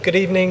Good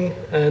evening,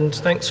 and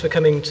thanks for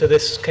coming to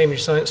this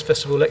Cambridge Science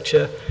Festival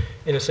lecture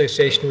in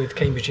association with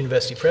Cambridge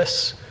University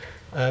Press.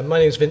 My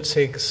name is Vince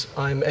Higgs.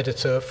 I'm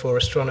editor for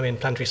astronomy and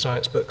planetary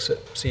science books at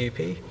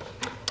CUP.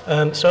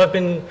 So I've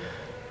been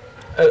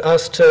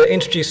asked to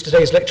introduce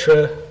today's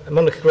lecturer,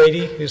 Monica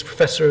Grady, who's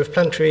Professor of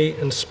Planetary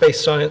and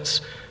Space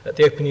Science at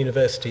the Open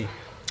University.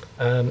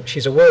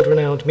 She's a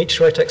world-renowned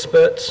meteorite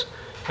expert,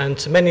 and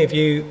to many of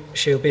you,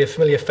 she'll be a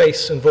familiar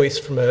face and voice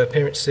from her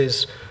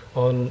appearances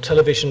on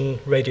television,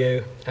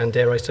 radio, and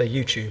dare I say,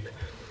 YouTube.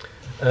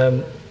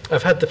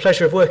 I've had the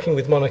pleasure of working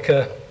with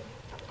Monica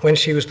when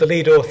she was the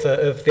lead author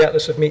of the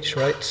Atlas of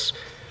Meteorites,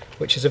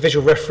 which is a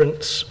visual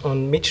reference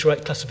on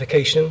meteorite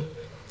classification.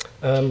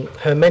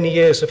 Her many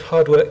years of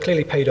hard work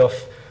clearly paid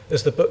off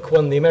as the book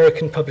won the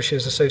American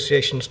Publishers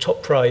Association's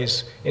top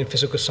prize in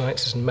physical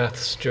sciences and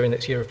maths during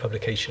its year of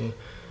publication,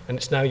 and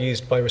it's now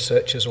used by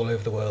researchers all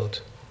over the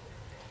world.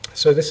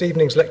 So this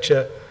evening's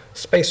lecture,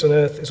 Space on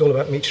Earth, is all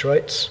about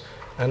meteorites,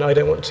 and I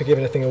don't want to give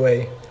anything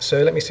away.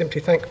 So let me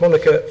simply thank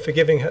Monica for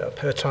giving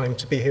her time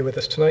to be here with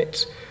us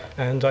tonight,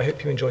 and I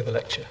hope you enjoy the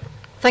lecture.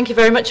 Thank you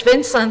very much,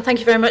 Vince, and thank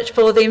you very much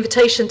for the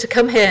invitation to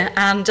come here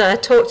and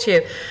talk to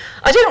you.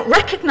 I don't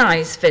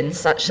recognise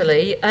Vince,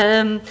 actually.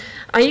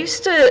 I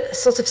used to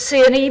sort of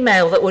see an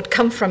email that would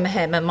come from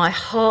him and my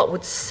heart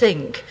would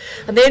sink.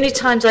 And the only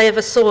times I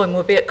ever saw him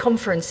would be at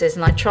conferences,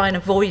 and I'd try and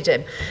avoid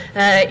him.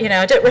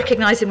 I don't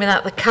recognise him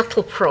without the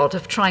cattle prod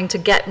of trying to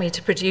get me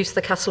to produce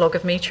the catalogue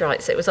of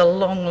meteorites. It was a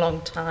long,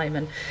 long time,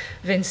 and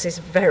Vince is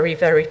very,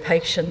 very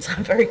patient.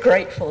 I'm very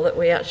grateful that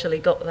we actually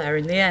got there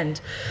in the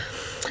end.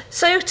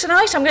 So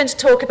tonight I'm going to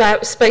talk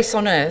about space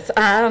on Earth,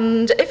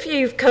 and if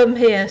you've come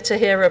here to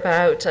hear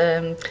about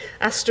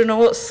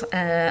astronauts,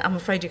 I'm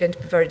afraid you're going to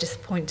be very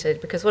disappointed,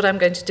 because what I'm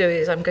going to do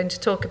is I'm going to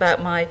talk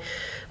about my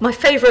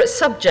favourite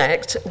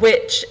subject,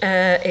 which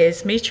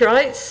is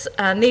meteorites,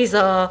 and these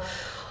are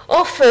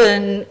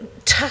often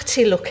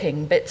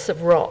tatty-looking bits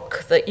of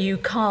rock that you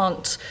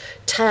can't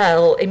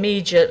tell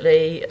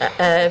immediately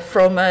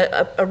from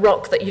a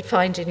rock that you'd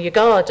find in your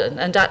garden.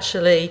 And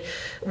actually,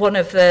 one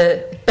of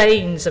the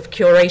banes of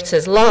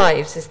curators'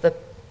 lives is the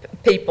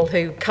people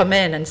who come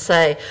in and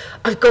say,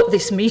 I've got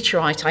this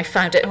meteorite, I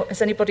found it.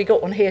 Has anybody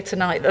got one here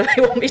tonight that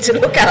they want me to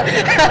look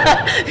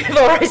at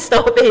before I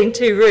start being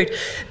too rude?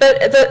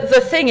 But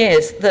the thing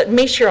is that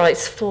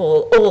meteorites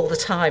fall all the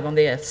time on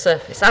the Earth's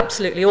surface,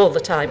 absolutely all the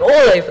time, all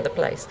over the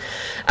place.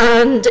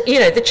 And,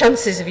 the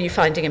chances of you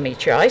finding a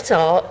meteorite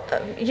are,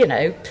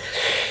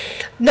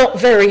 not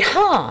very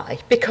high,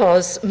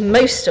 because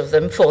most of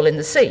them fall in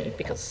the sea,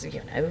 because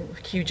a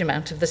huge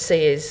amount of the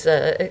sea is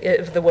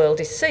of the world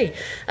is sea,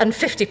 and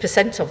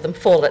 50% of them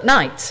fall at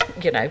night,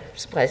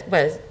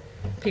 where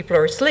people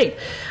are asleep.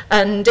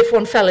 And if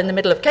one fell in the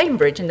middle of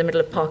Cambridge, in the middle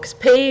of Parker's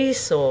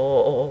Peace,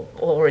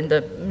 or in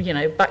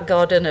the back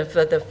garden of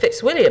the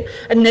Fitzwilliam,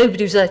 and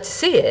nobody was there to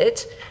see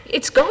it,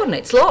 it's gone,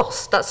 it's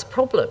lost. That's the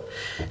problem.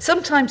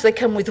 Sometimes they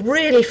come with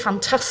really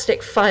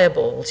fantastic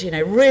fireballs,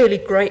 really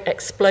great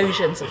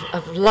explosions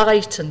of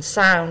light and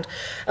sound.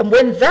 And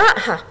when that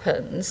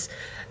happens,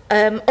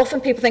 often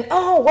people think,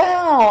 oh,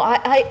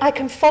 wow, I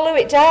can follow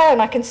it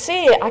down, I can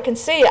see it.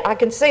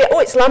 Oh,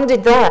 it's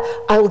landed there,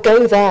 I'll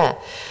go there.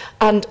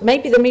 And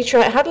maybe the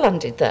meteorite had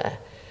landed there,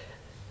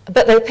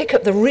 but they'll pick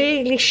up the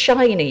really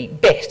shiny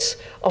bit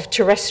of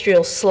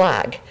terrestrial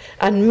slag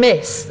and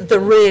miss the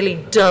really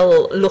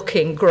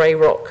dull-looking grey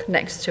rock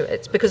next to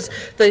it, because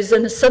there's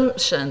an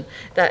assumption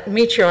that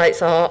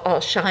meteorites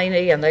are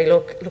shiny and they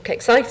look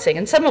exciting,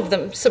 and some of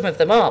them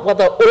are. Well,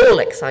 they're all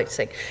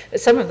exciting, but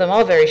some of them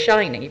are very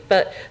shiny.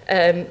 But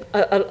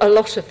a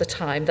lot of the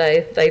time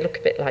they look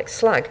a bit like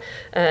slag,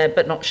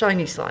 but not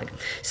shiny slag.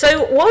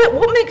 So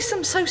what makes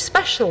them so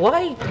special?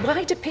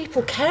 Why do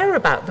people care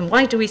about them?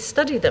 Why do we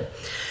study them?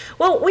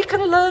 Well, we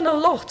can learn a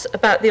lot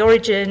about the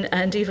origin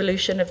and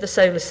evolution of the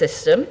solar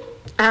system,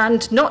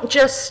 and not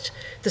just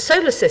the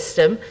solar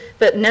system,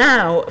 but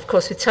now, of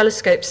course, with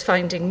telescopes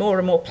finding more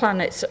and more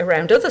planets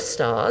around other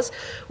stars,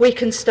 we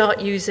can start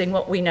using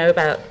what we know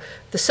about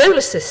the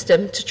solar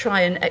system to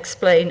try and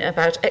explain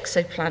about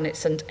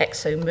exoplanets and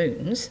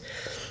exomoons.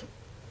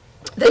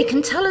 They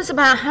can tell us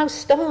about how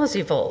stars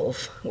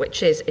evolve,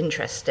 which is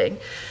interesting.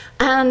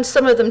 And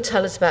some of them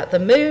tell us about the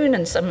moon,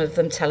 and some of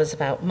them tell us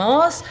about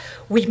Mars.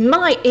 We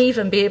might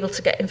even be able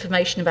to get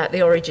information about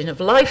the origin of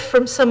life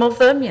from some of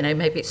them.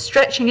 Maybe it's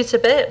stretching it a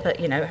bit, but,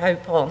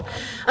 hope on.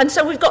 And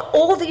so we've got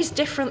all these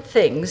different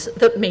things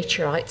that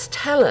meteorites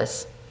tell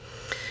us.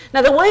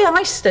 Now, the way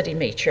I study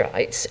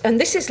meteorites, and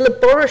this is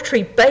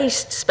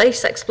laboratory-based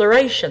space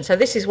exploration, so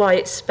this is why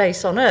it's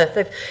space on Earth.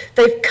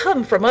 They've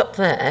come from up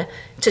there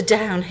to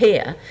down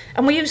here,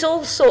 and we use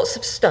all sorts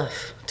of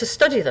stuff to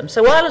study them.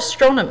 So while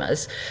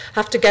astronomers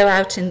have to go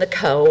out in the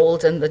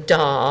cold and the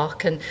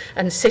dark and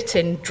sit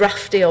in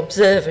drafty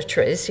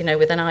observatories,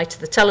 with an eye to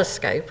the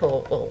telescope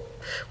or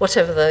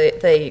whatever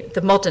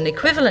the modern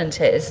equivalent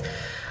is,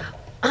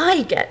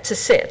 I get to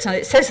sit, and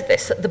it says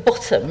this at the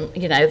bottom,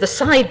 you know, the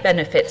side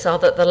benefits are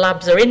that the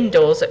labs are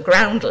indoors at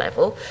ground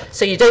level,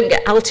 so you don't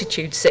get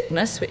altitude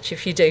sickness, which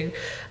if you do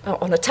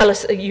on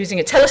using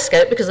a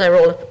telescope, because they're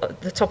all up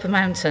at the top of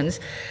mountains,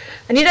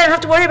 and you don't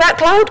have to worry about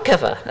cloud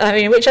cover, I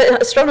mean, which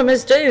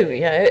astronomers do,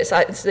 you know, it's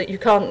that you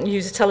can't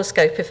use a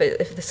telescope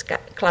if the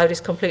sky's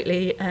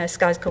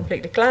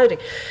completely cloudy.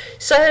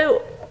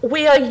 So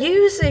we are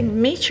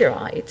using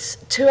meteorites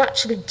to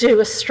actually do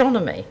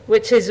astronomy,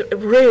 which is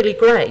really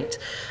great.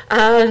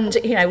 And,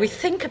 you know, we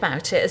think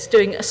about it as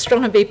doing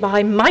astronomy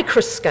by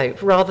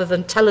microscope rather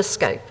than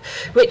telescope,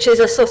 which is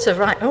a sort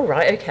of,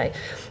 okay.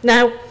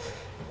 Now,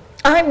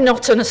 I'm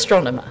not an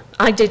astronomer.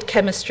 I did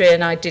chemistry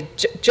and I did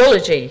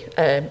geology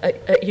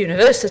at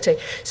university.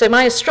 So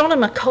my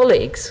astronomer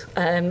colleagues,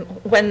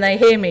 when they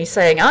hear me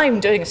saying,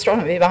 I'm doing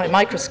astronomy by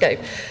microscope,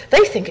 they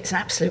think it's an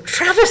absolute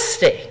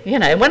travesty. You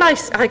know, when I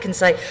can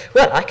say,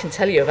 well, I can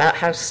tell you about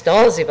how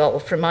stars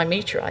evolved from my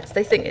meteorites,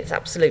 they think it's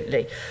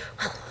absolutely,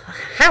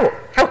 well,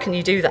 how can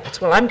you do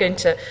that? Well, I'm going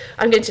to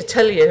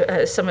tell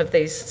you some of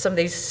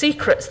these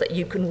secrets that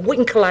you can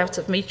winkle out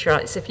of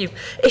meteorites if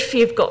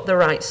you've got the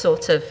right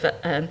sort of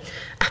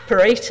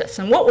apparatus.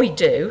 And what we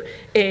do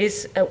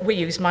is we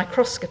use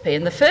microscopy,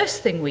 and the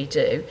first thing we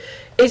do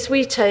is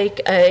we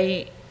take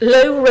a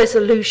low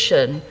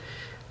resolution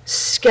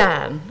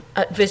scan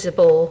at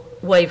visible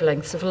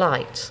wavelengths of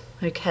light.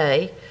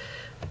 Okay,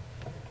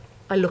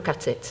 I look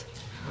at it.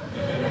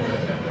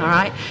 All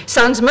right,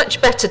 sounds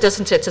much better,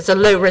 doesn't it, as a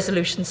low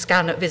resolution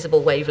scan at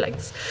visible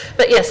wavelengths.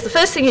 But yes, the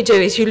first thing you do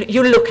is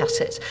you look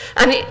at it,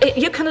 and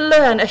you can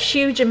learn a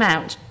huge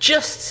amount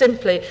just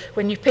simply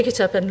when you pick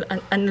it up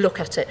and look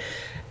at it.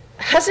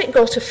 Has it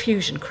got a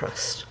fusion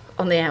crust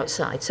on the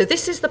outside? So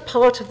this is the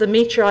part of the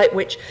meteorite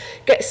which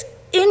gets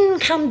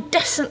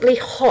incandescently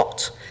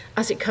hot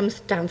as it comes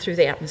down through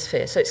the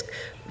atmosphere. So it's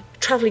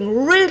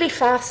travelling really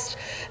fast,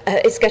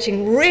 it's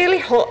getting really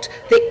hot,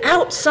 the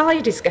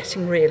outside is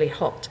getting really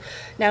hot.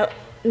 Now,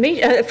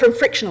 from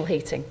frictional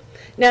heating.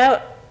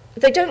 Now,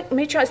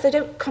 meteorites, they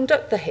don't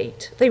conduct the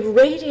heat. They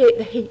radiate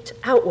the heat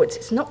outwards.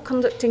 It's not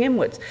conducting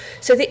inwards.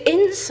 So the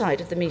inside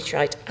of the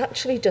meteorite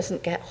actually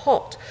doesn't get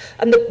hot.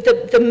 And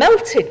the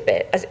melted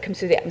bit, as it comes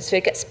through the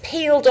atmosphere, gets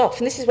peeled off.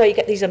 And this is where you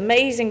get these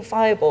amazing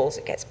fireballs.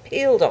 It gets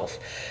peeled off.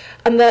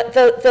 And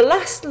the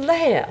last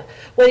layer,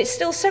 when it's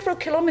still several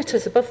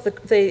kilometres above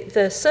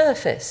the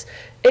surface,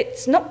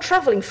 it's not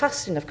travelling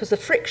fast enough because the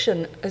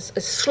friction has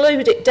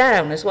slowed it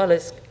down as well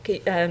as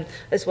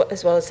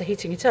the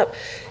heating it up.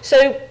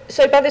 So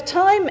by the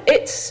time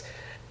it's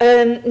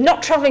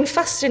not travelling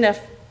fast enough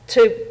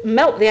to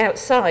melt the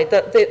outside,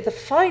 the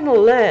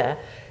final layer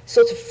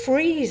sort of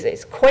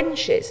freezes,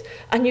 quenches,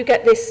 and you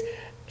get this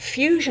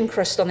fusion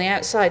crust on the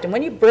outside. And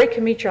when you break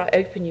a meteorite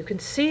open, you can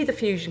see the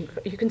fusion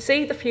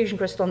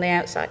crust on the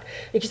outside.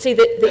 You can see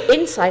that the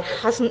inside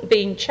hasn't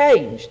been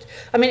changed.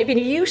 I mean, it'd been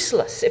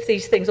useless if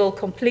these things all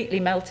completely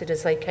melted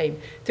as they came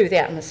through the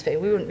atmosphere.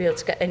 We wouldn't be able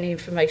to get any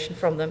information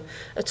from them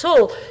at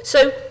all.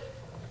 So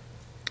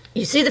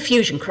you see the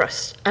fusion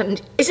crust,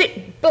 and is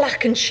it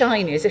black and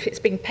shiny as if it's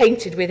been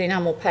painted with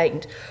enamel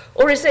paint,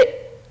 or is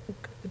it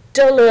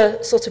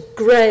duller, sort of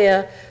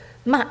greyer,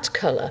 matte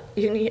colour?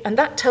 And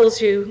that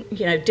tells you,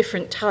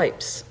 different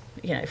types.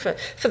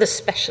 For the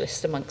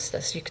specialist amongst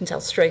us, you can tell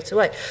straight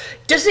away.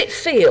 Does it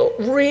feel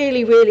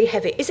really, really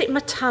heavy? Is it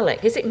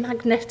metallic? Is it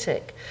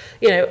magnetic?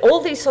 All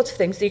these sorts of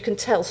things you can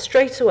tell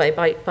straight away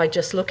by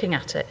just looking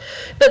at it.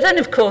 But then,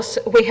 of course,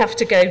 we have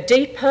to go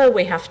deeper.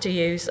 We have to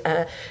use,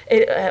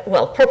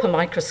 proper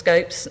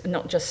microscopes,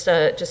 not just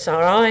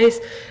our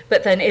eyes,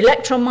 but then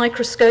electron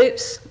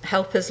microscopes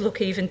help us look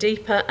even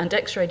deeper, and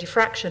X-ray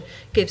diffraction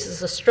gives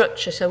us a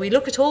structure. So we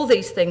look at all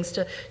these things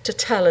to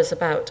tell us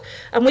about.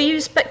 And we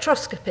use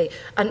spectroscopy.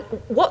 And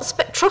what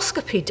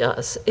spectroscopy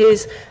does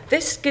is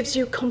this gives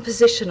you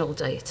compositional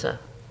data.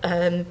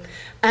 And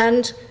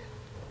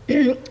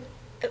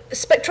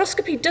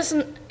spectroscopy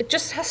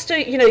just has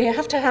to, you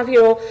have to have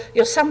your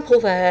sample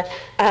there,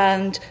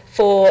 and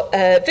for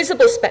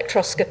visible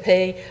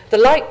spectroscopy, the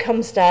light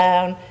comes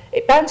down,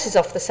 it bounces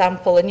off the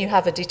sample, and you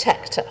have a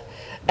detector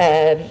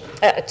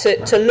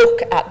to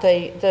look at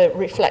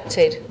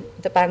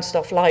the bounced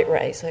off light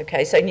rays,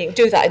 okay? So you can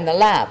do that in the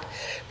lab.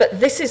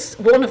 But this is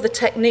one of the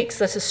techniques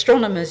that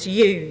astronomers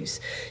use.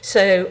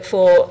 So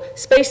for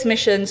space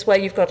missions where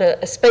you've got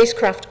a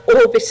spacecraft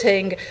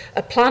orbiting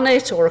a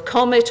planet or a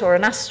comet or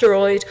an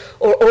asteroid,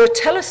 or a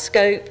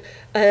telescope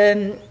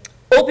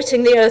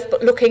orbiting the Earth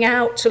but looking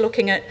at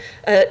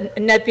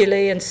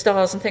nebulae and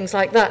stars and things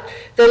like that,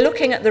 they're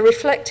looking at the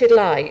reflected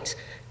light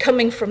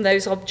coming from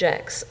those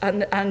objects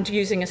and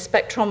using a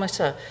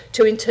spectrometer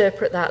to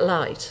interpret that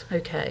light,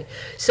 okay?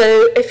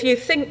 So if you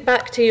think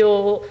back to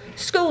your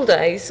school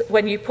days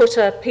when you put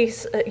a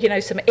piece,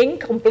 some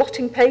ink on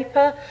blotting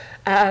paper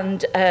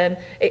and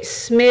it's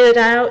smeared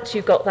out,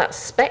 you've got that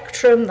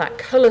spectrum, that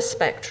colour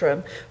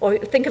spectrum, or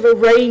think of a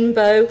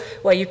rainbow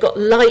where you've got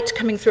light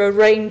coming through a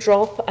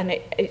raindrop and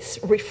it's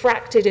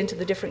refracted into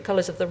the different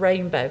colours of the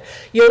rainbow.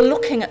 You're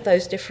looking at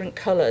those different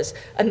colours,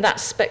 and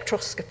that's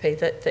spectroscopy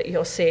that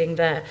you're seeing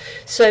there. there.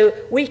 So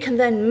we can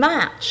then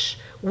match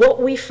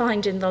what we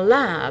find in the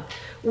lab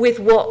with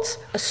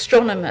what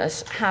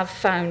astronomers have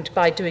found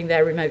by doing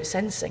their remote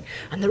sensing.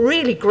 And the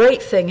really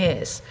great thing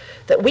is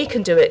that we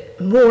can do it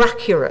more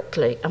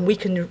accurately and we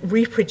can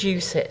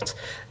reproduce it.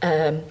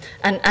 And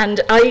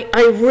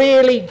I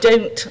really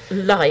don't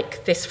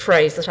like this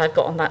phrase that I've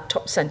got on that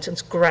top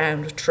sentence,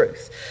 ground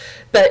truth.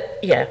 But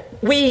yeah,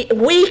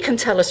 we can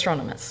tell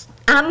astronomers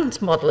and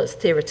modelers,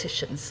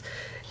 theoreticians,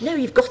 no,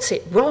 you've got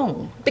it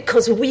wrong,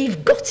 because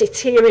we've got it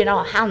here in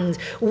our hand.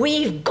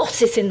 We've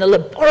got it in the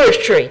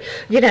laboratory.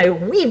 You know,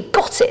 we've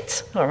got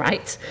it, all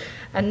right?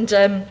 And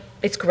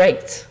it's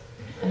great.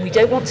 And we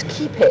don't want to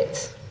keep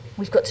it.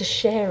 We've got to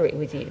share it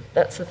with you.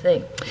 That's the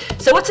thing.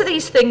 So what are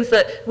these things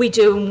that we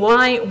do, and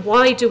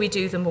why do we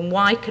do them, and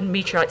why can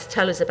meteorites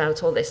tell us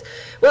about all this?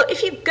 Well,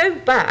 if you go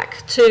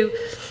back to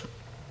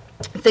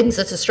things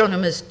that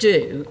astronomers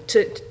do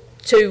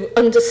to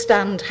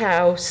understand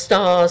how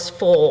stars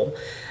form,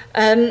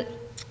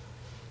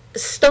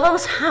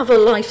 stars have a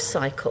life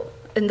cycle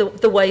in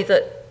the way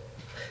that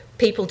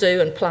people do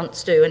and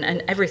plants do and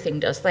everything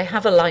does. They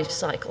have a life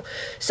cycle.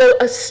 So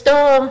a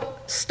star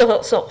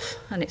starts off,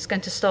 and it's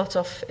going to start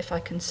off, if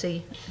I can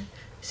see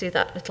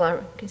that little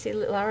arrow, can you see a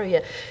little arrow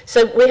here?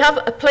 So we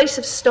have a place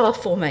of star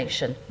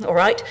formation, all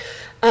right?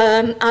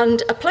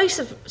 And a place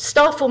of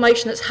star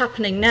formation that's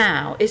happening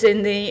now is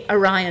in the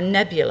Orion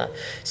Nebula.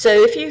 So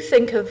if you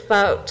think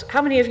about,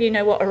 how many of you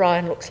know what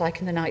Orion looks like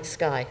in the night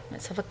sky?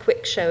 Let's have a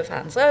quick show of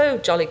hands. Oh,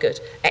 jolly good.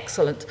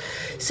 Excellent.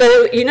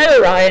 So you know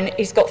Orion,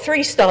 he's got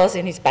 3 stars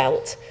in his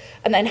belt,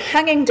 and then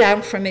hanging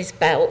down from his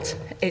belt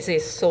is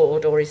his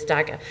sword or his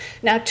dagger.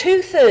 Now,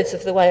 2/3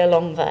 of the way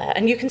along there,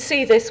 and you can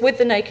see this with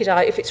the naked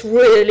eye if it's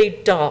really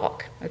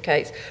dark,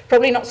 okay? It's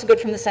probably not so good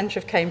from the centre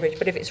of Cambridge,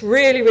 but if it's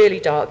really, really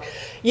dark,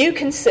 you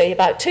can see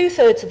about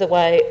 2/3 of the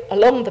way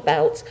along the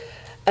belt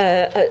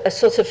a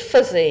sort of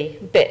fuzzy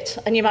bit.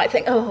 And you might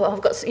think, oh,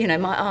 I've got, you know,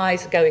 my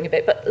eyes are going a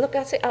bit, but look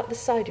at it out the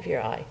side of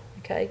your eye.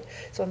 Okay,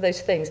 it's one of those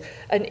things,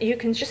 and you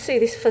can just see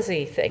this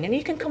fuzzy thing, and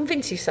you can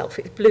convince yourself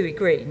it's bluey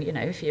green. You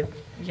know, if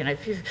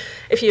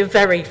you're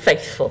very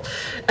faithful.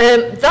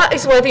 That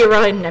is where the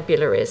Orion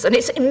Nebula is, and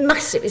it's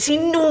massive. It's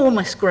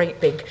enormous, great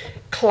big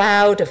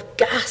cloud of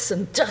gas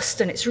and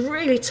dust, and it's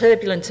really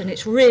turbulent and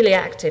it's really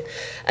active.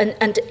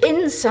 And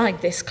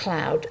inside this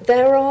cloud,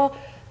 there are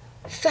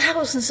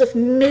thousands of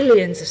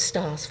millions of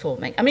stars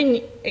forming. I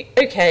mean,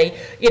 okay,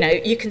 you know,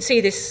 you can see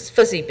this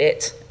fuzzy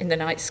bit in the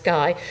night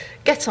sky.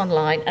 Get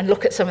online and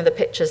look at some of the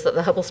pictures that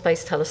the Hubble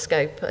Space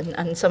Telescope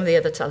and some of the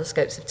other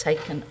telescopes have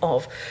taken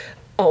of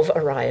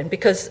Orion,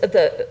 because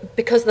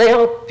they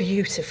are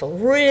beautiful,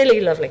 really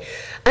lovely.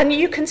 And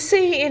you can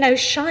see, you know,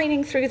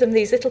 shining through them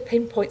these little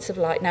pinpoints of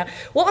light. Now,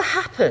 what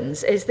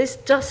happens is this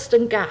dust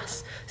and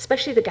gas,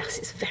 especially the gas,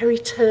 is very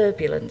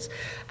turbulent,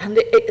 and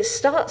it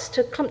starts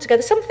to clump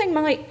together. Something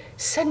might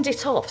send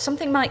it off,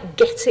 something might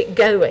get it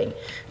going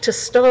to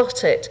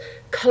start it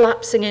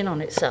collapsing in on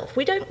itself.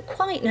 We don't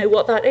quite know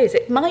what that is.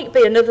 It might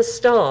be another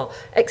star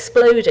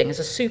exploding as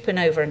a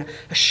supernova and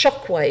a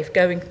shock wave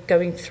going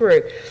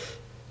through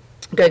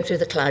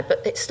the cloud,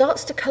 but it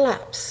starts to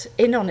collapse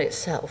in on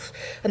itself,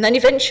 and then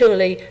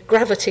eventually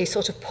gravity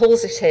sort of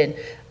pulls it in,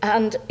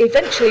 and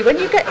eventually when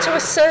you get to a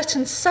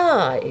certain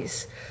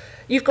size,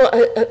 you've got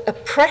a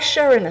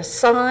pressure and a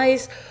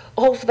size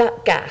of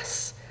that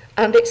gas,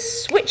 and it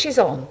switches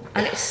on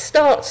and it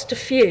starts to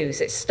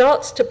fuse, it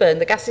starts to burn.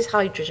 The gas is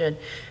hydrogen.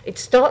 It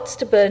starts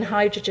to burn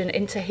hydrogen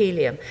into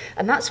helium,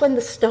 and that's when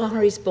the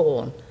star is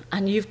born.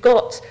 And you've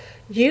got,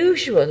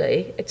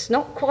 usually, it's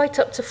not quite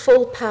up to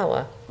full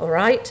power, all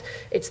right?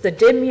 It's the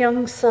dim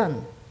young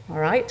sun, all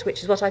right,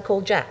 which is what I call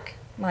Jack,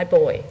 my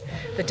boy,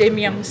 the dim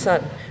young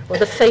sun, or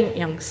the faint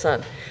young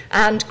sun.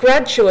 And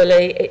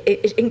gradually,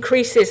 it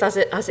increases as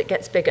it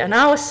gets bigger. And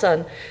our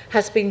sun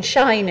has been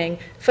shining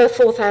for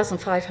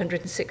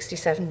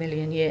 4,567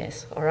 million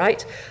years, all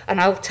right?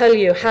 And I'll tell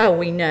you how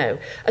we know.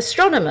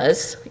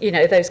 Astronomers, you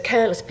know, those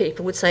careless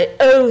people would say,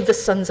 oh, the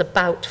sun's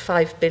about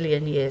 5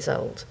 billion years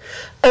old.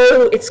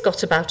 Oh, it's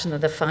got about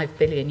another 5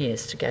 billion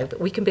years to go. But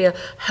we can be a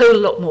whole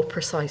lot more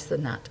precise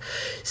than that.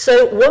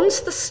 So once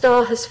the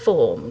star has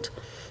formed,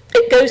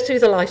 it goes through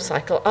the life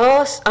cycle.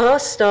 Our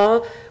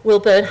star will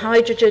burn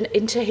hydrogen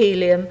into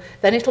helium,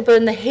 then it'll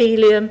burn the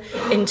helium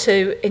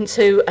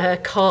into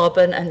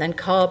carbon, and then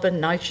carbon,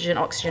 nitrogen,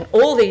 oxygen,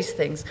 all these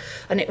things,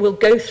 and it will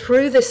go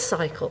through this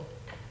cycle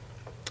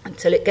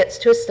until it gets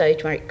to a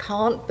stage where it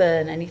can't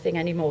burn anything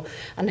anymore,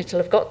 and it'll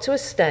have got to a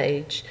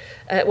stage,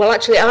 well,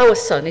 actually our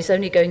sun is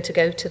only going to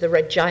go to the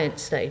red giant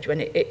stage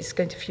when it's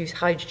going to fuse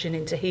hydrogen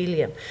into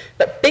helium,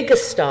 but bigger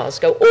stars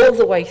go all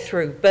the way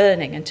through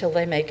burning until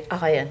they make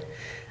iron.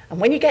 And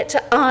when you get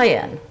to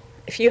iron,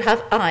 if you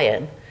have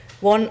iron,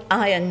 one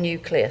iron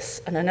nucleus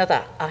and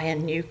another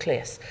iron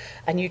nucleus,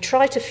 and you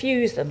try to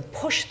fuse them,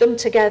 push them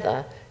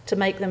together to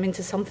make them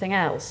into something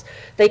else,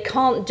 they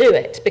can't do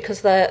it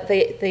because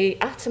the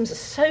atoms are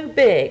so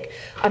big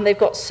and they've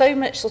got so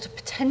much sort of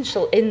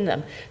potential in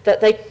them that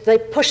they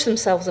push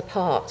themselves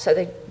apart. So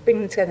they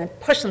bring them together and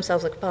push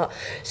themselves apart.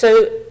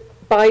 So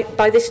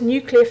by this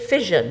nuclear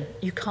fission,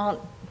 you can't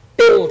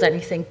build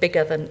anything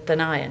bigger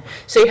than iron.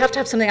 So you have to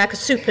have something like a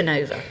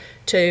supernova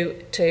to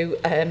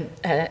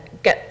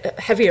get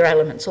heavier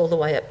elements all the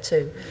way up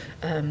to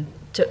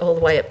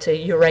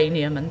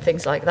uranium and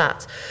things like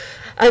that.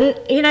 And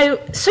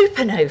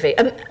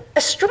supernovae.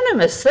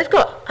 Astronomers, have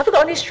I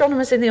got any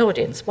astronomers in the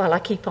audience? Well, I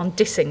keep on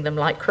dissing them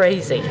like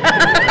crazy.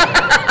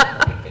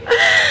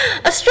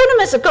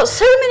 Astronomers have got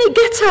so many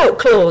get-out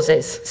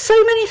clauses, so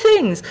many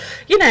things.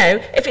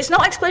 If it's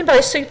not explained by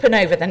a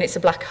supernova, then it's a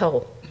black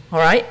hole, all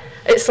right?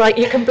 It's like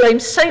you can blame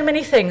so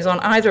many things on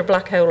either a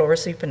black hole or a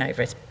supernova.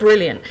 It's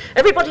brilliant.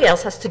 Everybody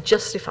else has to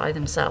justify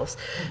themselves.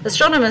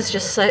 Astronomers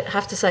just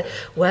have to say,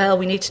 well,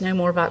 we need to know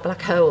more about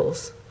black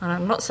holes. And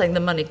I'm not saying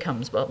the money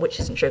comes, which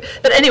isn't true.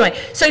 But anyway,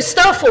 so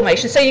star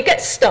formation. So you get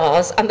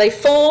stars, and they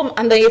form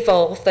and they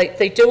evolve.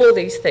 They do all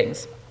these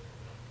things.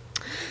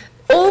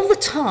 All the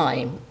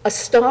time, a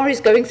star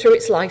is going through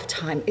its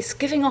lifetime. It's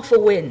giving off a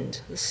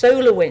wind, the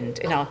solar wind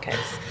in our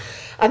case.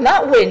 And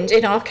that wind,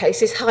 in our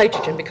case, is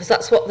hydrogen, because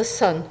that's what the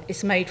sun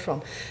is made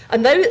from.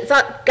 And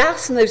that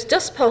gas and those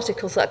dust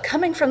particles that are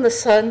coming from the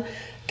sun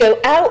go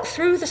out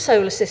through the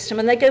solar system,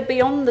 and they go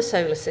beyond the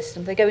solar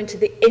system. They go into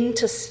the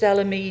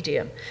interstellar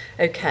medium,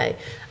 okay?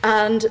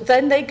 And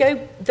then they go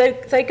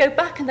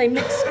back and they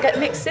get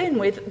mixed in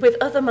with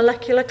other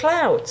molecular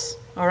clouds,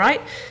 all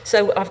right?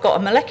 So I've got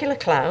a molecular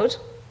cloud,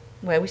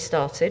 where we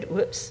started.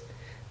 Whoops,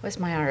 where's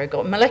my arrow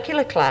gone?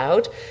 Molecular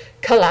cloud,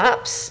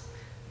 collapse,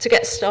 to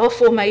get star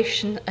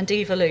formation and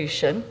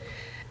evolution.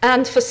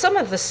 And for some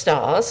of the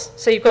stars,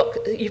 so you've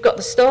got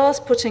the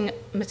stars putting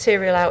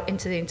material out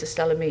into the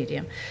interstellar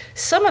medium.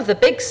 Some of the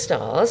big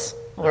stars,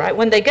 all right,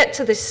 when they get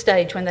to this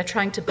stage when they're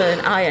trying to burn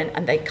iron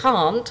and they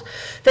can't,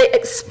 they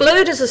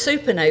explode as a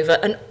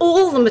supernova, and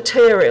all the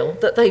material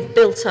that they've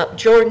built up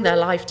during their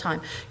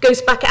lifetime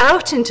goes back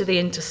out into the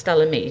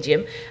interstellar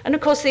medium. And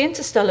of course the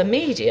interstellar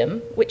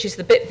medium, which is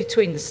the bit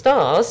between the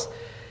stars,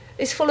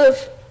 is full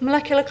of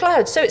molecular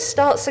clouds, so it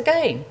starts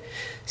again.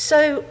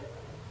 So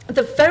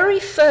the very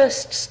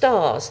first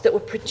stars that were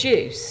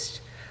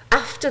produced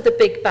after the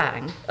Big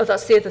Bang,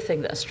 that's the other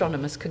thing that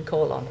astronomers can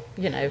call on,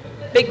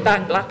 Big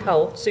Bang, black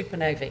hole,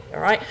 supernovae, all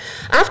right?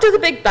 After the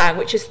Big Bang,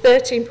 which is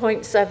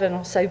 13.7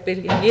 or so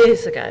billion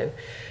years ago,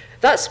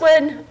 that's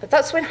when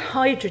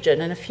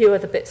hydrogen and a few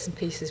other bits and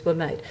pieces were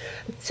made.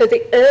 So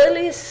the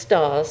earliest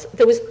stars,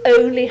 there was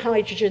only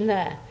hydrogen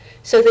there.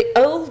 So the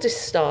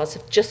oldest stars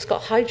have just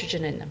got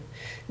hydrogen in them.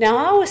 Now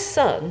our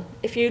sun,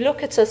 if you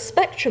look at a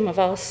spectrum of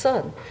our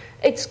sun,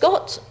 it's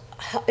got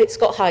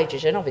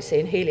hydrogen, obviously,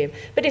 and helium,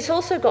 but it's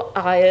also got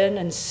iron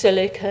and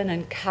silicon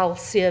and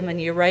calcium and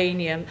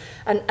uranium,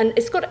 and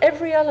it's got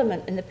every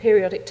element in the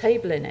periodic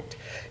table in it.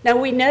 Now,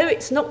 we know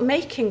it's not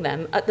making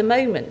them at the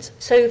moment,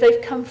 so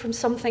they've come from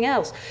something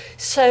else.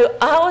 So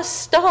our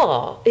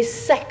star is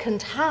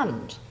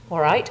second-hand,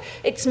 all right?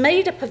 It's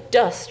made up of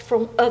dust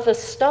from other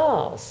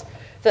stars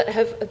that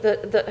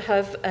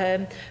have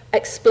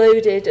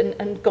exploded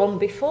and gone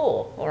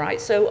before, all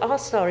right? So our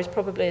star is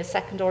probably a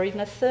second or even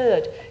a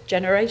third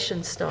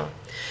generation star.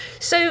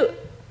 So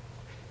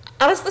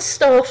as the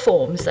star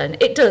forms then,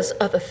 it does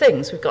other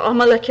things. We've got our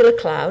molecular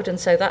cloud, and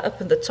so that up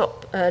in the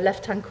top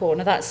left-hand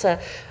corner, that's a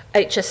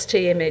HST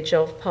image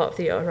of part of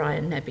the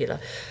Orion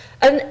Nebula.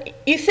 And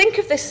you think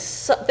of this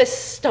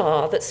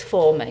star that's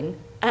forming,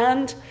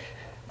 and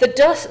the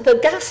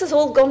gas has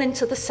all gone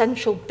into the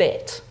central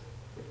bit,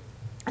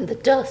 and the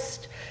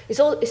dust is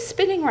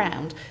spinning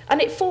round,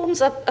 and it forms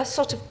a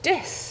sort of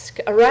disk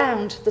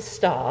around the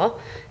star.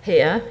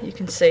 Here you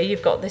can see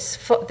you've got this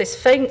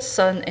faint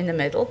sun in the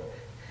middle,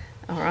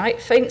 all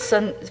right, faint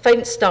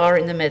star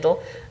in the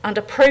middle, and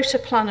a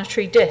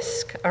protoplanetary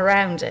disk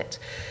around it.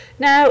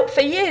 Now, for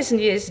years and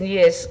years and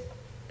years,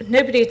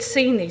 nobody had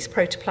seen these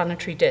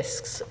protoplanetary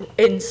disks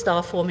in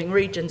star-forming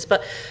regions,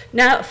 but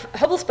now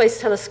Hubble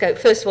Space Telescope.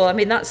 First of all, I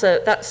mean that's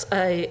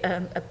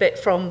a bit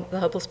from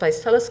the Hubble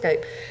Space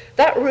Telescope.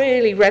 That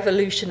really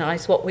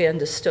revolutionised what we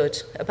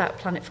understood about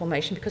planet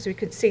formation, because we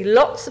could see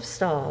lots of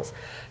stars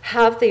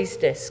have these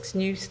disks,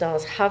 new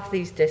stars have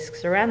these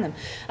disks around them,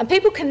 and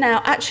people can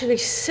now actually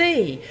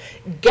see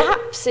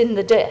gaps in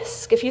the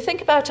disk. If you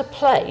think about a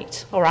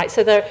plate, all right,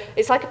 so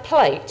it's like a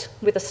plate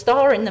with a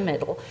star in the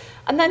middle.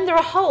 And then there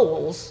are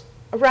holes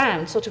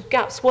around, sort of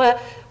gaps, where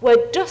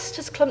dust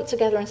has clumped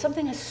together and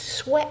something has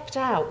swept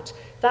out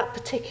that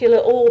particular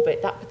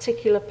orbit, that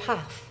particular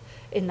path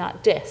in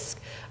that disk.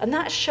 And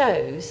that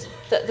shows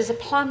that there's a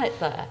planet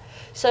there.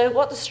 So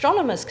what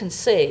astronomers can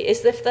see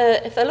is if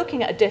they're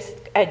looking at a disk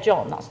edge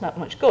on, that's not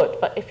much good.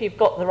 But if you've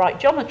got the right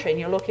geometry and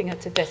you're looking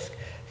at a disk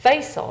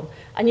face on,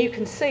 and you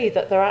can see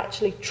that there are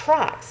actually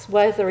tracks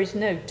where there is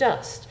no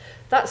dust,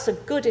 that's a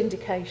good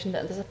indication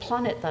that there's a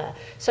planet there.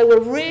 So we're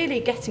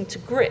really getting to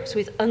grips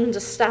with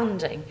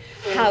understanding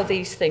how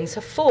these things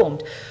have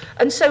formed.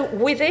 And so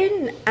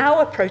within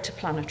our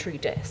protoplanetary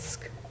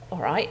disk, all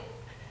right,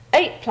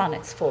 8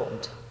 planets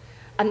formed.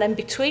 And then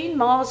between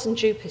Mars and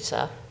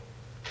Jupiter,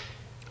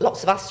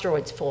 lots of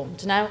asteroids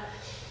formed. Now,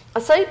 I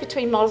say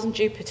between Mars and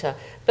Jupiter,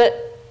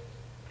 but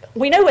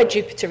we know where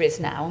Jupiter is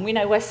now, and we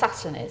know where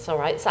Saturn is, all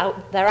right?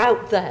 They're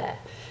out there.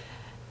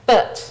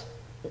 But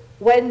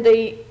when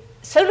the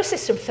solar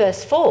system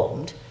first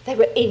formed, they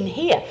were in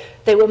here.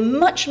 They were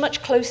much,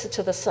 much closer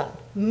to the sun,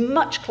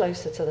 much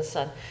closer to the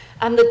sun.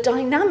 And the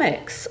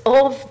dynamics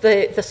of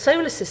the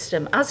solar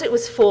system as it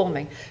was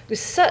forming was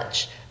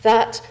such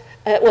that,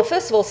 well,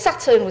 first of all,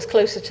 Saturn was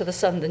closer to the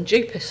sun than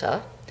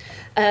Jupiter,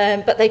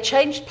 but they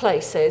changed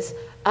places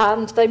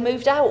and they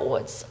moved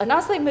outwards. And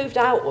as they moved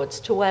outwards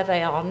to where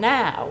they are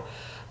now,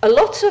 a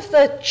lot of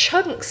the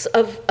chunks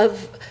of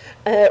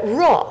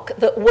rock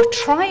that were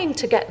trying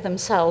to get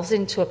themselves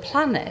into a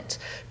planet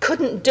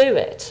couldn't do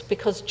it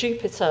because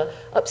Jupiter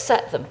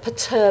upset them,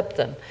 perturbed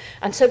them.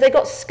 And so they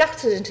got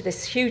scattered into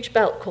this huge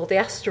belt called the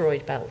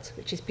asteroid belt,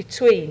 which is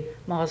between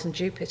Mars and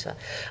Jupiter.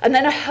 And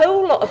then a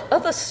whole lot of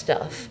other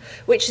stuff,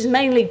 which is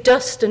mainly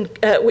dust and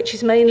which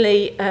is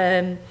mainly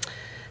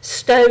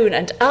stone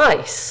and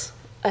ice,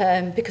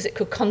 because it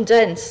could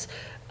condense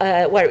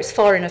where it was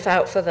far enough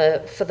out for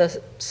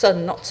the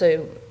sun not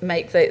to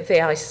make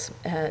the ice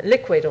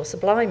liquid or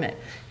sublime it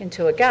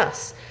into a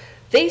gas.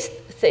 These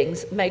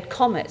things made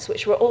comets,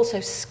 which were also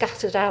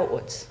scattered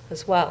outwards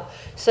as well.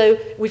 So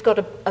we've got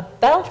a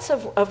belt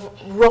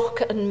of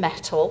rock and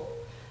metal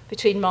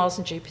between Mars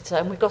and Jupiter,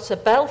 and we've got a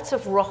belt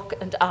of rock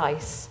and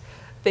ice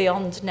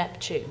beyond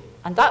Neptune.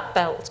 And that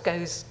belt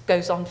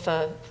goes on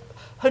for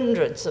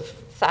hundreds of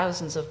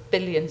thousands of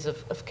billions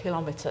of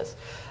kilometres.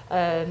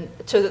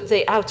 To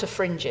the outer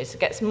fringes. It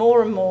gets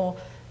more and more,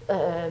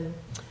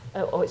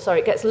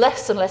 it gets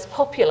less and less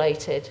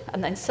populated,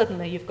 and then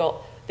suddenly you've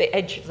got the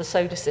edge of the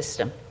solar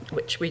system,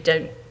 which we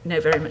don't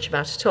know very much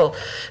about at all.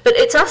 But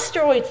it's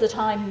asteroids that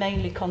I'm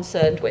mainly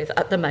concerned with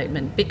at the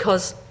moment,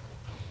 because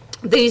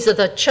these are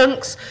the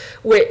chunks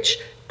which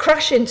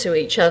crash into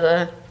each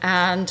other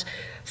and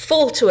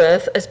fall to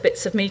Earth as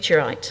bits of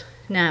meteorite.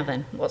 Now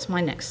then, what's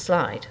my next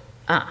slide?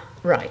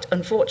 Right,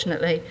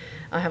 unfortunately,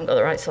 I haven't got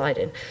the right slide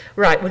in.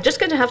 Right, we're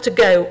just going to have to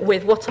go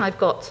with what I've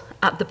got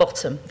at the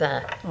bottom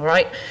there, all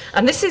right?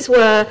 And this is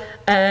where,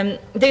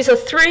 these are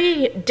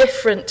three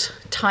different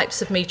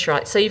types of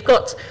meteorites. So you've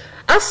got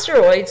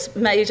asteroids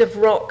made of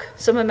rock.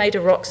 Some are made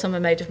of rock, some are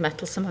made of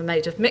metal, some are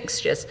made of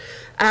mixtures.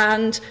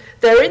 And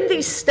they're in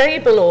these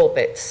stable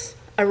orbits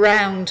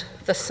around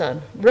the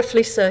sun,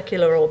 roughly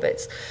circular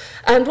orbits.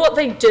 And what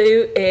they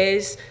do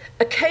is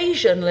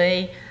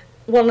occasionally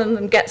one of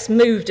them gets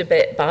moved a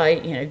bit by,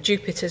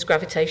 Jupiter's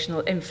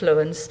gravitational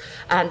influence,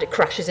 and it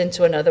crashes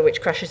into another,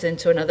 which crashes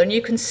into another. And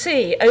you can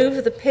see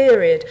over the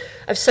period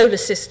of solar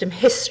system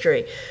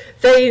history,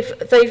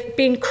 they've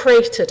been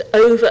cratered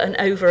over and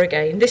over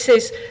again. This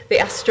is the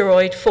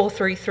asteroid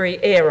 433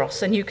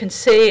 Eros, and you can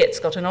see it's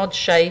got an odd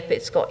shape.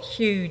 It's got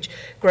huge,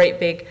 great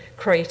big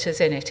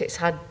craters in it. It's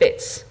had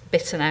bits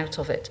bitten out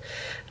of it.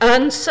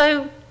 And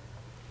so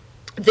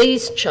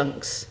these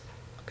chunks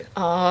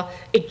are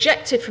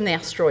ejected from the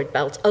asteroid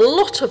belt. A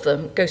lot of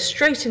them go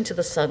straight into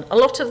the sun. A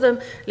lot of them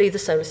leave the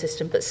solar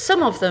system, but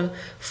some of them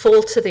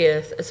fall to the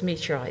Earth as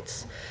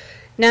meteorites.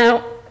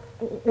 Now,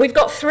 we've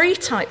got three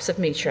types of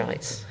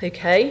meteorites,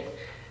 okay?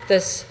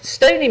 There's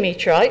stony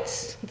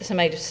meteorites that are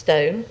made of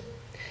stone,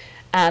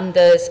 and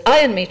there's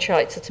iron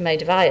meteorites that are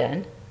made of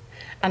iron,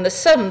 and there's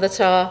some that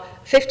are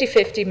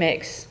 50-50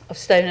 mix of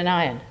stone and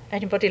iron.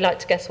 Anybody like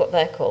to guess what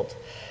they're called?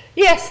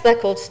 Yes, they're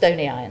called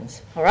stony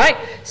irons, all right?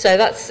 So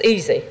that's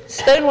easy.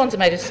 Stone ones are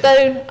made of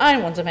stone,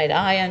 iron ones are made of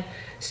iron,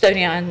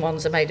 stony iron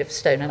ones are made of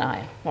stone and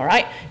iron, all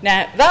right?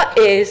 Now, that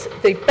is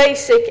the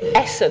basic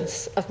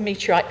essence of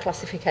meteorite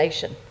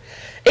classification.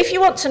 If you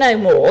want to know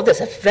more,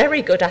 there's a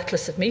very good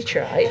atlas of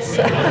meteorites.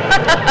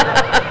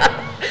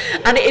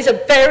 And it is a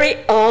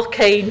very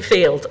arcane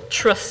field,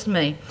 trust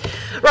me.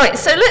 Right,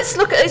 so let's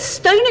look at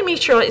stony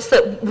meteorites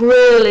that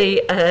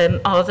really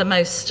are the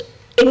most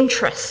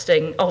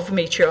interesting of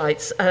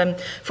meteorites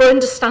for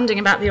understanding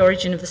about the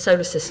origin of the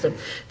solar system.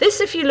 This,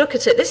 if you look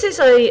at it, this is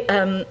a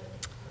I'm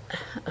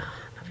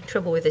having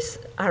trouble with this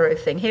arrow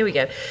thing. Here we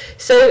go.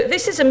 So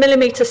this is a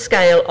millimetre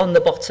scale on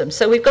the bottom.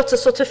 So we've got a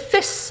sort of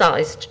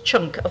fist-sized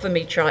chunk of a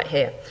meteorite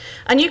here.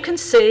 And you can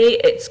see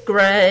it's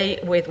grey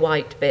with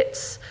white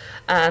bits.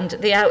 And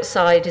the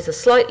outside is a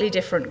slightly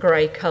different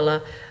grey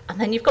colour. And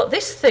then you've got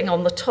this thing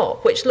on the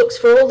top, which looks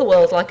for all the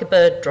world like a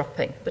bird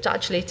dropping, but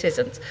actually it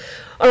isn't.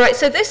 All right,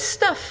 so this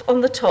stuff on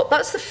the top,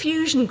 that's the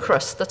fusion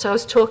crust that I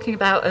was talking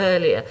about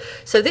earlier.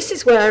 So this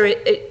is where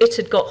it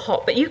had got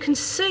hot, but you can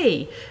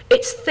see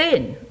it's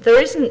thin.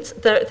 There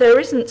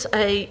isn't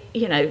a,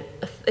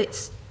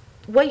 it's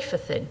wafer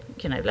thin,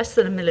 less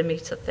than a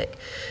millimetre thick.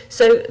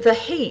 So the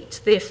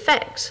heat, the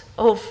effect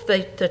of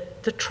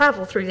the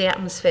travel through the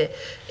atmosphere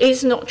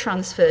is not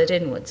transferred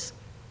inwards.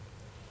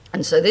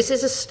 And so this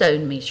is a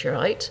stone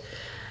meteorite,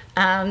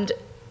 and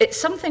it's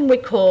something we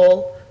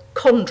call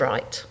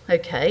chondrite,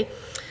 okay?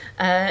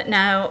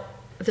 Now,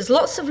 there's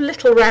lots of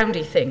little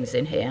roundy things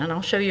in here, and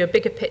I'll show you a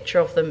bigger picture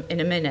of them in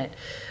a minute.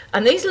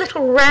 And these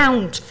little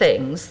round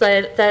things,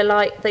 they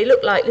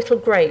look like little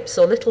grapes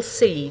or little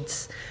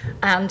seeds,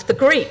 and the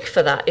Greek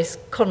for that is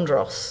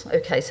chondros,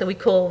 okay? So we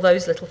call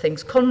those little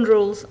things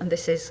chondrules, and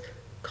this is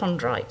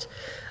chondrite.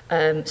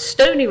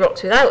 Stony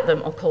rocks without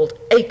them are called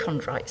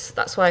achondrites.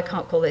 That's why I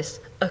can't call this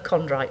a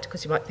chondrite,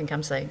 because you might think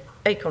I'm saying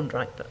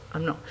achondrite, but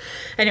I'm not.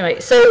 Anyway,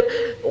 so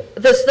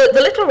there's the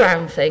little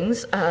round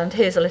things, and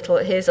here's a little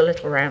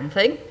round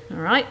thing, all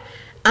right?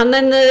 And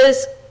then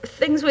there's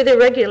things with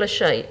irregular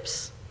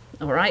shapes,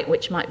 all right,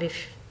 which might be a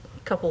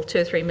couple, 2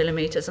 or 3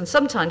 millimeters, and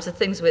sometimes the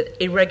things with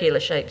irregular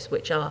shapes,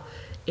 which are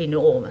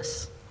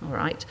enormous, all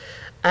right?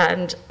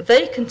 And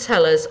they can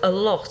tell us a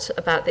lot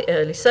about the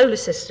early solar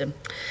system.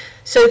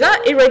 So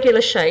that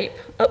irregular shape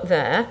up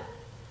there,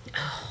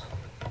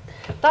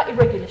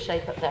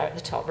 at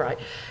the top, right,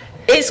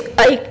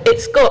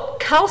 it's got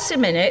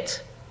calcium in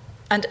it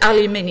and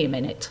aluminium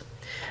in it.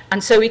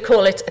 And so we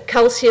call it a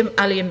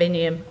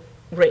calcium-aluminium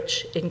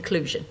rich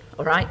inclusion,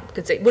 all right?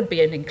 Because it would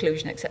be an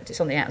inclusion, except it's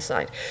on the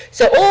outside.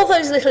 So all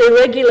those little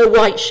irregular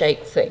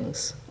white-shaped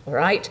things, all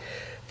right,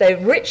 they're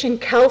rich in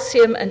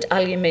calcium and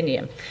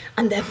aluminium,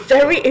 and they're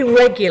very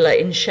irregular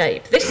in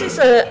shape. This is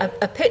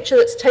a picture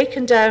that's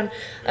taken down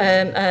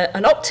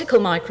an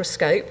optical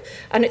microscope,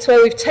 and it's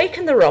where we've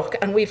taken the rock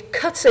and we've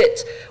cut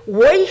it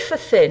wafer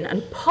thin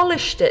and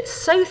polished it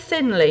so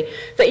thinly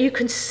that you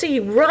can see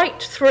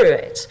right through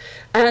it.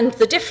 And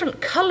the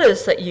different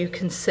colours that you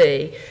can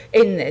see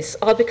in this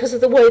are because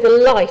of the way the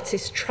light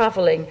is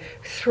travelling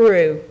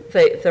through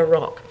the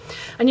rock.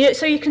 And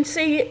so you can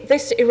see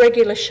this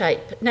irregular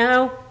shape.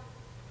 Now,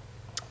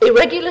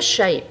 irregular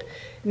shape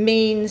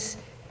means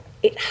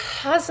it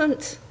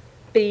hasn't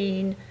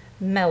been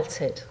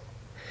melted.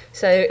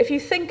 So if you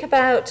think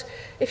about,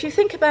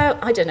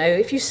 I don't know,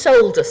 if you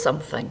solder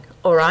something,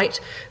 all right,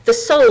 the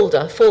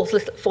solder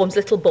forms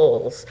little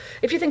balls.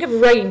 If you think of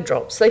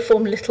raindrops, they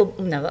form little,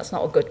 no, that's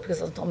not good because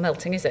that's not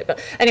melting, is it?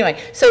 But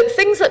anyway, so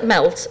things that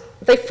melt,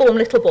 they form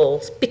little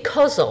balls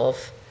because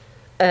of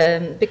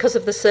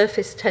the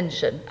surface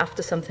tension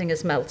after something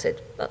has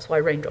melted. That's why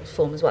raindrops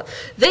form as well.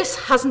 This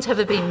hasn't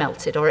ever been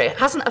melted, or it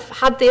hasn't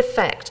had the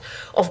effect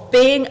of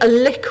being a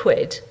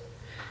liquid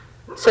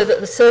so that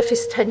the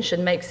surface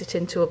tension makes it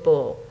into a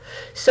ball.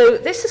 So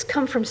this has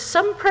come from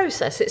some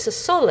process. It's a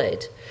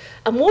solid.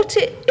 And what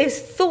it is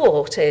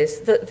thought is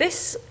that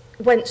this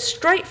went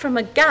straight from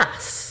a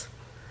gas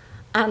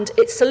and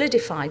it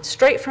solidified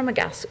straight from a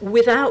gas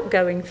without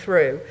going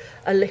through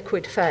a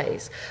liquid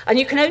phase. And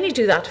you can only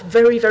do that at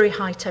very, very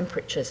high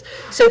temperatures.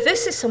 So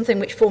this is something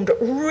which formed at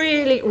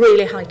really,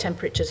 really high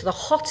temperatures, the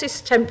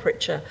hottest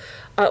temperature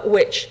at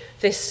which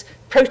this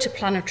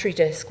protoplanetary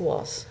disk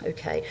was,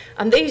 okay?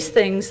 And these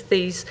things,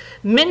 these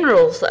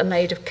minerals that are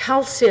made of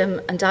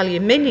calcium and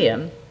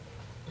aluminium,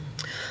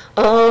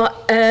 are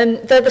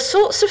they're the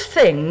sorts of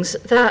things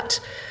that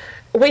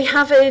we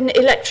have in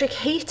electric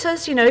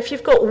heaters. You know, if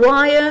you've got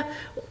wire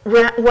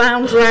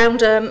wound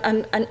round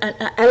an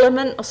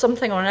element or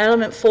something, or an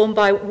element formed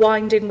by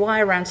winding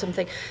wire around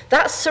something,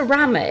 that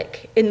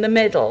ceramic in the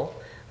middle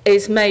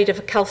is made of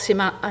a calcium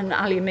and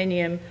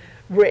aluminium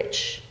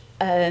rich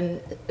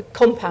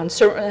compound,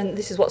 and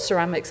this is what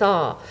ceramics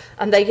are.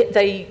 And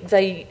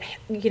they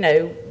you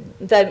know,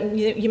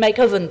 you make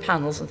oven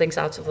panels and things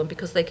out of them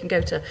because they can go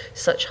to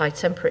such high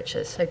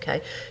temperatures.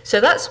 Okay,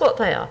 so that's what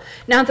they are.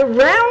 Now the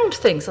round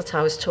things that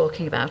I was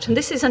talking about, and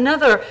this is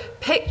another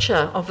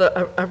picture of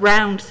a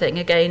round thing,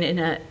 again in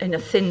a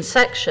thin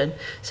section.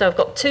 So I've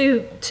got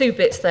two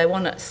bits there,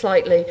 one at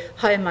slightly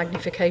higher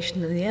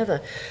magnification than the other.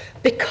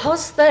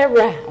 Because they're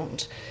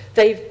round,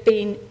 they've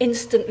been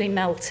instantly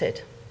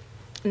melted.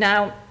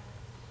 Now,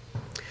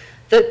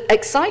 the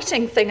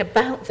exciting thing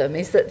about them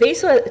is that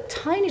these are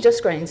tiny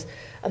dust grains,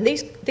 and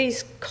these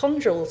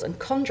chondrules and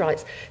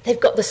chondrites, they've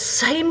got the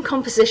same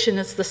composition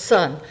as the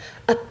sun,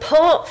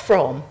 apart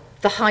from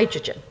the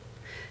hydrogen.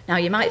 Now,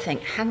 you might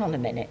think, hang on a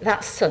minute,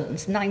 that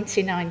sun's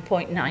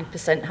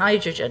 99.9%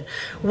 hydrogen.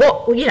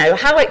 What, you know,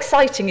 how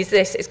exciting is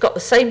this? It's got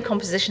the same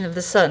composition of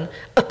the sun,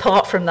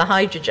 apart from the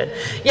hydrogen.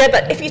 Yeah,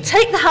 but if you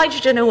take the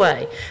hydrogen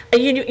away,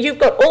 and you've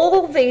got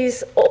all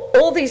these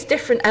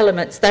different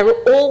elements, they're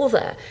all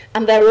there,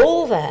 and they're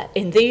all there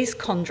in these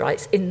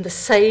chondrites in the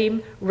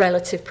same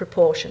relative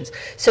proportions.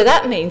 So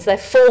that means they're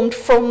formed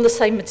from the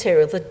same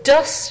material. The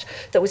dust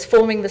that was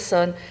forming the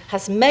sun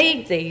has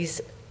made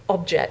these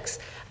objects,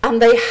 and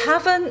they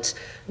haven't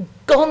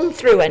gone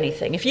through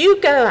anything. If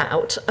you go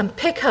out and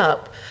pick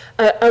up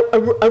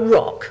a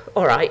rock,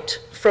 all right,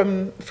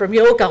 from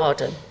your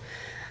garden,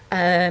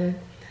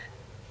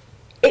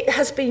 it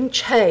has been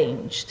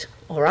changed,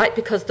 all right,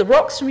 because the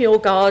rocks from your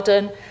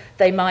garden,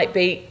 they might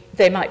be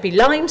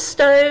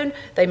limestone,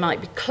 they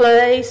might be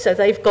clay, so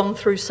they've gone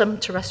through some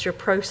terrestrial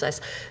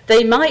process.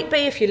 They might be,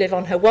 if you live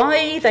on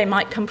Hawaii, they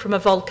might come from a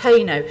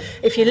volcano.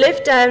 If you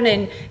live down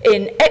in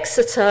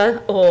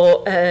Exeter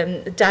or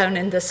down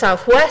in the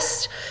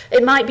southwest,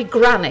 it might be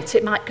granite.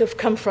 It might have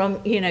come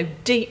from, you know,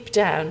 deep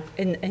down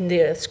in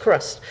the Earth's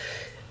crust.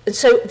 And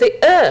so the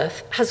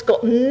Earth has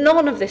got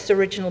none of this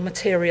original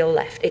material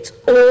left. It's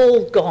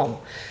all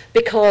gone.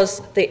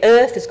 because the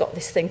Earth has got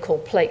this thing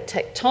called plate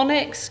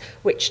tectonics,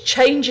 which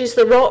changes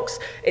the rocks.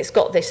 It's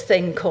got this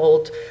thing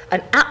called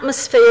an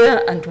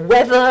atmosphere and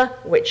weather,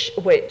 which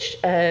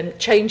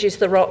changes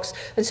the rocks.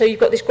 And so you've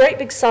got this great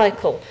big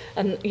cycle.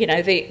 And, you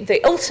know, the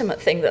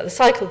ultimate thing that the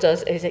cycle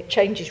does is it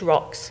changes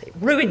rocks. It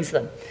ruins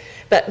them.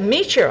 But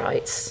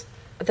meteorites,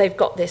 they've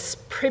got this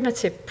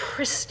primitive,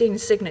 pristine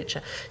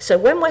signature. So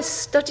when we're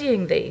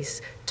studying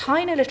these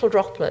tiny little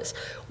droplets,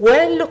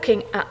 we're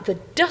looking at the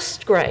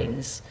dust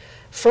grains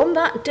from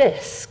that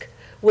disk,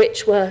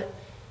 which were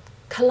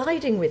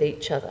colliding with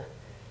each other,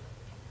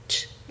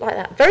 like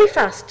that, very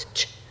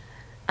fast.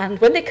 And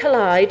when they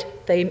collide,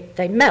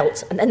 they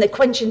melt, and then they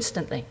quench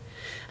instantly.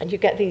 And you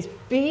get these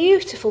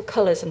beautiful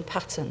colours and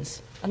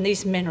patterns, and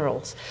these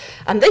minerals.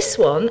 And this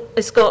one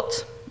it's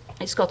got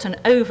an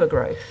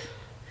overgrowth.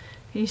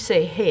 You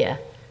see here,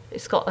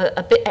 it's got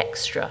a bit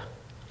extra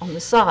on the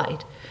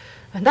side.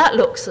 And that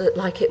looks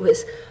like it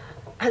was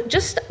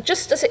just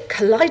as it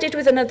collided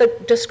with another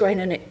dust grain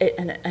and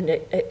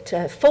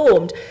it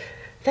formed,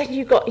 then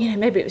you got, you know,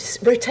 maybe it was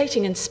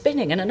rotating and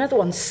spinning and another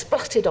one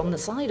splatted on the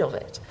side of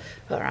it.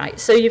 All right,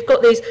 so you've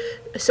got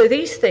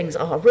these things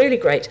are really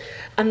great.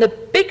 And the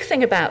big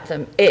thing about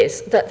them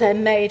is that they're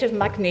made of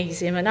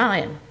magnesium and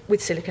iron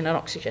with silicon and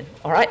oxygen.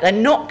 All right, they're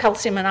not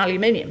calcium and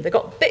aluminium. They've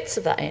got bits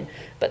of that in,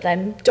 but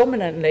they're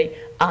dominantly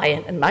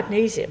iron and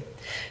magnesium.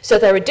 So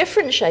they're a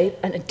different shape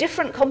and a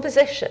different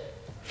composition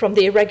from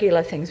the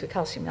irregular things with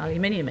calcium and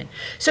aluminium in.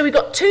 So we've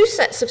got two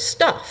sets of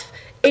stuff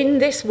in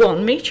this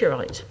one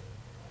meteorite.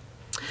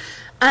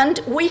 And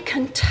we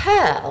can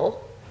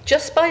tell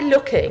just by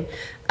looking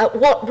at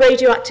what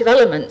radioactive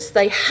elements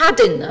they had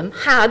in them,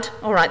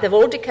 all right, they've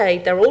all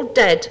decayed, they're all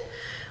dead,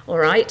 all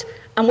right,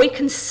 and we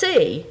can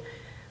see,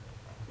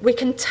 we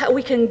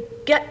can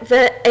get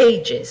their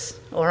ages,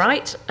 all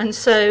right, and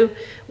so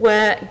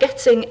we're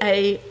getting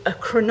a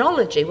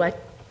chronology, we're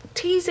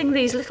teasing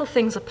these little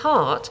things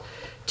apart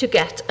to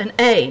get an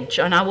age,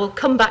 and I will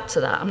come back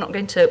to that. I'm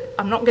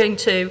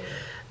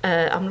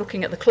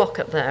looking at the clock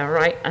up there,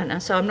 right?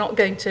 And so I'm not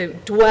going to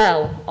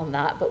dwell on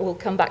that, but we'll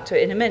come back to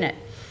it in a minute.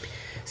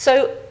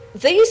 So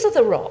these are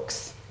the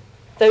rocks.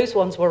 Those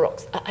ones were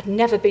rocks that had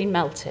never been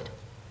melted.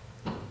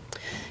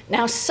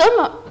 Now,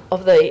 some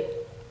of the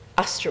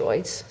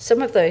asteroids,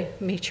 some of the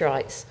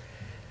meteorites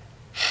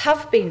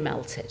have been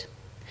melted.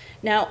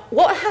 Now,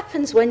 what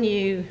happens when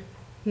you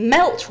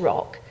melt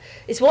rock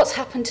is what's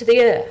happened to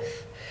the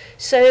Earth.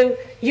 So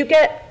you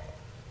get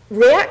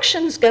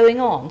reactions going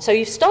on. So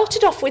you've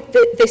started off with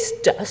this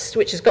dust,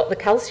 which has got the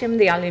calcium,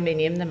 the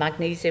aluminium, the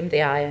magnesium,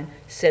 the iron,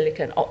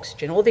 silicon,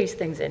 oxygen, all these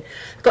things in.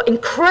 It's got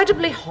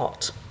incredibly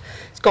hot.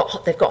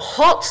 They've got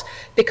hot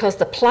because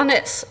the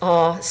planets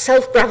are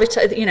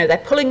self-gravitating, you know, they're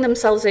pulling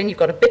themselves in. You've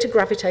got a bit of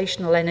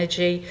gravitational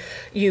energy.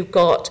 You've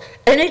got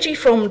energy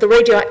from the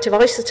radioactive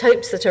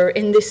isotopes that are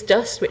in this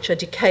dust, which are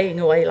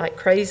decaying away like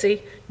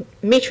crazy.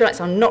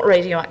 Meteorites are not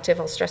radioactive,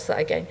 I'll stress that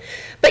again.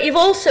 But you've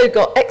also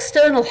got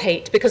external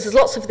heat because there's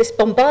lots of this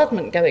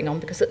bombardment going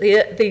on because at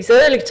these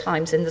early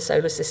times in the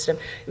solar system,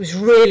 it was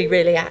really,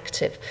 really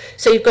active.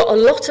 So you've got a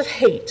lot of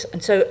heat,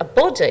 and so a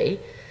body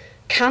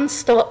can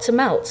start to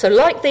melt. So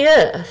like the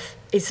Earth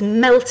is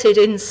melted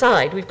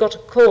inside, we've got a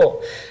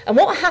core. And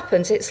what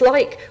happens, it's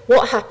like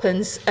what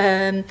happens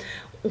when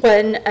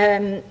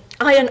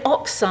iron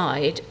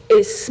oxide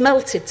is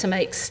smelted to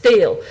make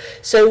steel.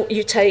 So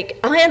you take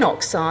iron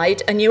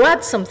oxide and you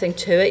add something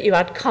to it, you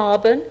add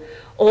carbon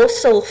or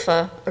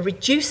sulfur, a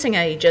reducing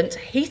agent,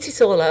 heat it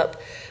all up,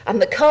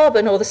 and the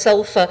carbon or the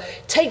sulfur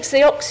takes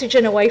the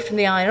oxygen away from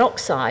the iron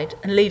oxide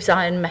and leaves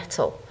iron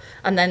metal.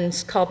 And then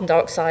carbon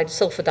dioxide,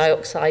 sulfur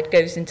dioxide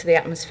goes into the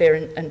atmosphere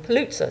and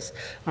pollutes us.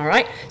 All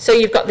right? So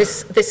you've got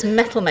this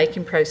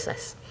metal-making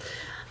process.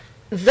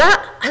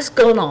 That has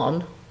gone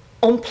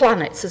on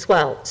planets as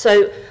well.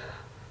 So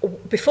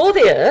before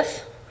the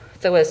Earth,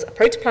 there was a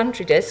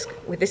protoplanetary disk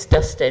with this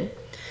dust in,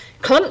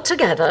 clumped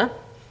together,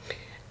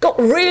 got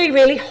really,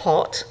 really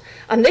hot,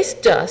 and this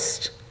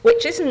dust,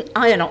 which isn't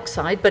iron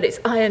oxide, but it's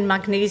iron,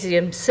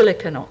 magnesium,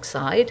 silicon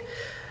oxide,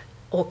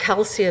 or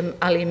calcium,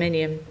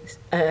 aluminium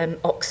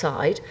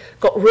oxide,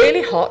 got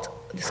really hot.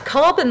 There's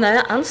carbon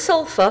there and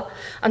sulfur,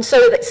 and so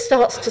it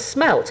starts to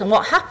smelt. And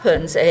what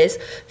happens is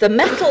the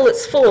metal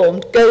that's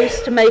formed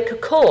goes to make a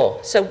core.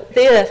 So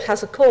the Earth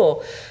has a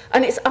core,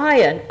 and it's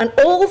iron, and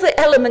all the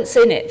elements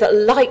in it that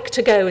like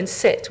to go and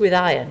sit with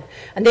iron.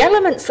 And the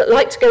elements that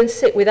like to go and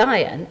sit with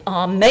iron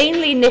are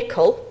mainly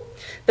nickel,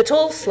 but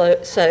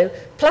also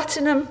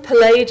platinum,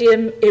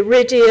 palladium,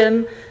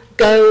 iridium,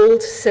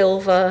 gold,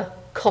 silver,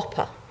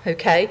 copper.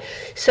 Okay,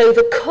 so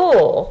the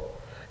core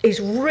is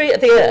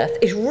the Earth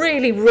is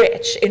really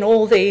rich in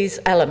all these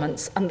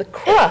elements, and the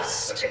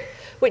crust,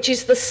 which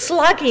is the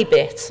slaggy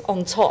bit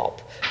on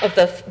top of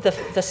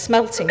the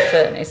smelting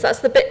furnace, that's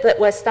the bit that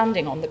we're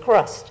standing on, the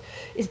crust,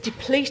 is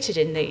depleted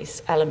in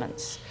these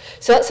elements.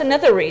 So that's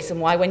another reason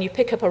why when you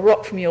pick up a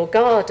rock from your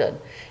garden,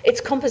 its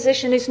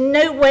composition is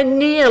nowhere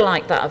near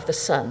like that of the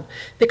sun,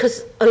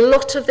 because a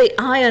lot of the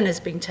iron has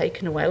been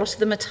taken away, a lot of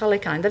the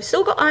metallic iron. They've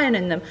still got iron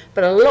in them,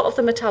 but a lot of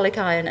the metallic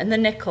iron and the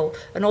nickel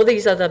and all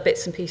these other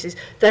bits and pieces,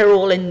 they're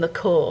all in the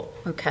core,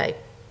 okay?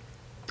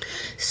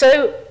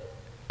 So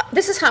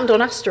this has happened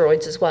on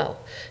asteroids as well.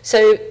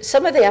 So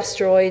some of the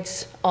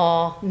asteroids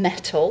are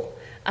metal,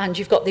 and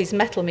you've got these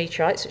metal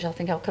meteorites, which I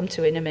think I'll come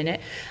to in a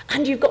minute,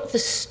 and you've got the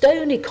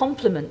stony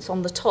complements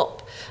on the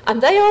top,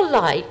 and they are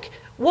like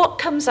what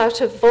comes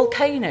out of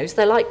volcanoes.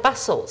 They're like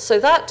basalt. So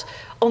that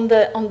on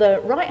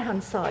the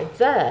right-hand side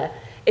there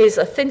is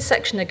a thin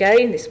section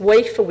again, this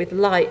wafer with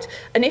light,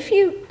 and if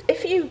you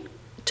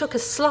took a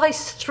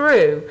slice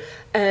through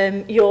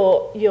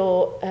your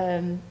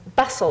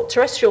basalt,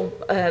 terrestrial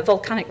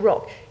volcanic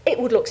rock, it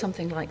would look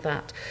something like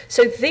that.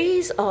 So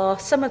these are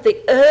some of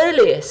the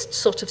earliest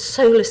sort of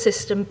solar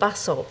system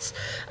basalts.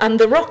 And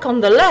the rock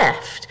on the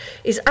left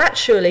is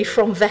actually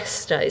from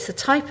Vesta. It's a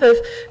type of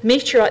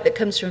meteorite that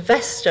comes from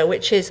Vesta,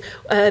 which is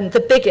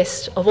the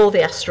biggest of all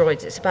the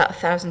asteroids. It's about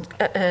 1,000,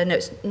 no,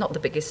 it's not the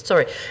biggest,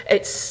 sorry.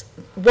 It's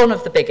one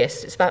of the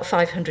biggest. It's about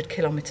 500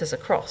 kilometres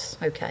across,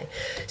 okay.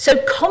 So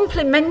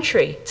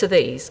complementary to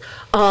these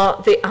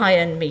are the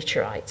iron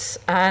meteorites.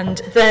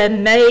 And they're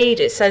made,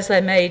 it says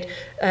they're made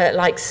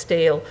like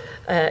steel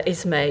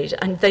is made,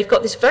 and they've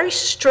got this very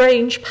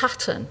strange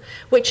pattern,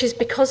 which is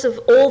because of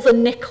all the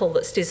nickel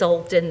that's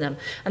dissolved in them.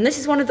 And this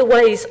is one of the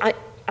ways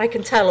I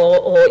can tell,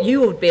 or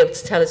you would be able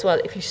to tell as well,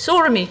 if you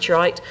saw a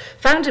meteorite,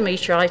 found a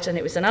meteorite, and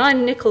it was an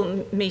iron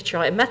nickel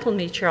meteorite, a metal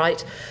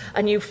meteorite,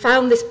 and you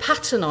found this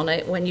pattern on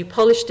it when you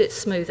polished it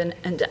smooth and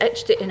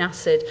etched it in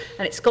acid,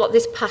 and it's got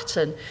this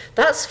pattern,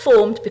 that's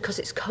formed because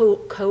it's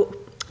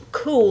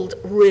cooled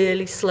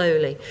really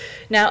slowly.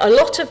 Now, a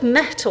lot of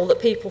metal that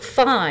people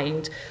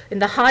find in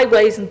the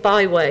highways and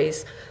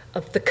byways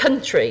of the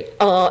country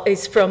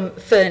is from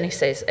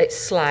furnaces. It's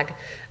slag.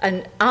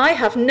 And I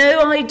have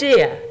no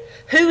idea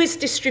who is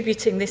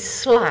distributing this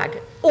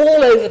slag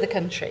all over the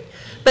country,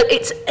 but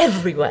it's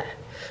everywhere.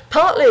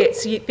 Partly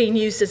it's been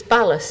used as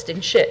ballast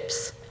in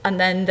ships, and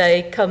then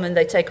they come and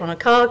they take on a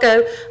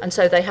cargo, and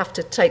so they have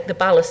to take the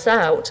ballast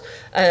out.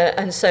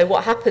 And so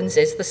what happens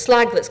is the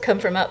slag that's come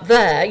from up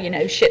there, you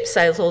know, ship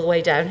sails all the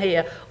way down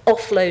here,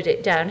 offload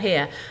it down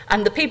here.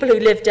 And the people who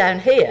live down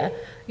here,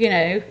 you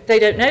know, they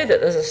don't know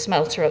that there's a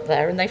smelter up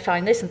there, and they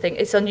find this and think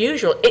it's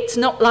unusual. It's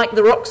not like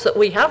the rocks that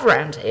we have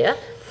around here.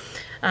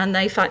 And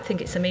they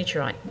think it's a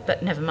meteorite,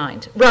 but never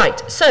mind.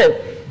 Right,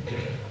 so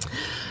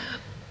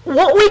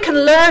what we can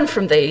learn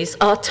from these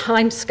are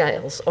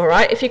timescales, all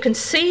right? If you can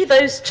see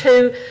those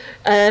two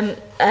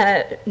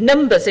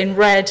numbers in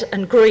red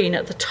and green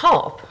at the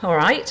top, all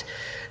right,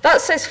 that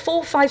says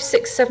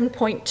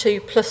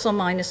 4567.2 plus or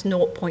minus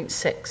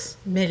 0.6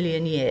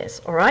 million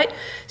years, all right?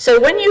 So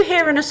when you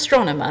hear an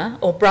astronomer,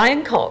 or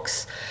Brian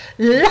Cox,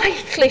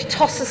 lightly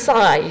toss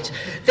aside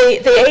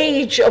the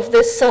age of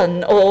the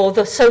sun or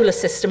the solar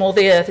system or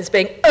the Earth as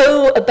being,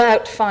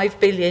 about 5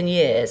 billion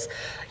years,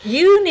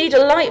 you need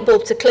a light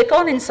bulb to click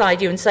on inside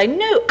you and say,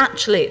 no,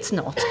 actually it's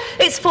not.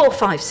 It's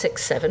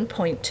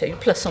 4567.2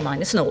 plus or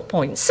minus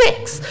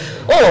 0.6.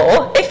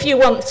 Or, if you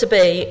want to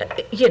be,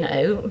 you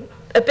know,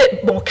 a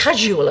bit more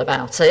casual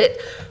about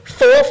it,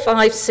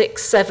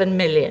 4567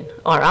 million,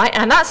 all right?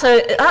 And that's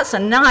a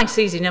nice,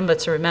 easy number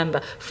to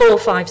remember,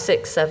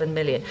 4567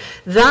 million.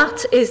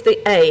 That is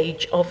the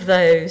age of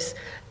those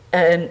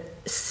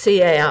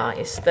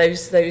CAIs,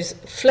 those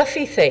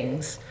fluffy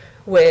things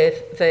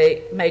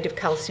made of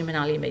calcium and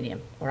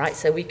aluminium, all right?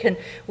 So we can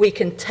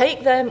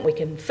take them, we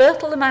can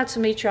fertile them out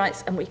of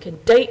meteorites, and we can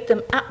date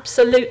them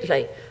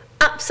absolutely.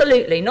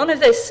 Absolutely, none of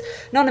this,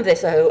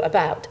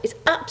 about. It's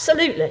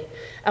absolutely.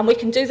 And we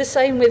can do the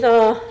same with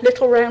our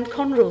little round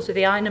chondrules with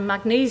the iron and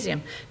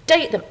magnesium.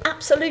 Date them,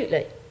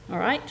 absolutely, all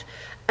right?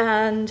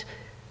 And,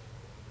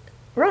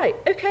 right,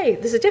 okay,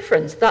 there's a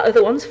difference. That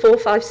other one's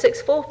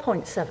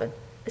 4564.7.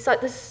 It's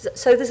like this,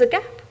 so there's a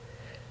gap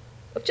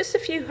of just a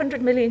few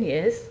 100 million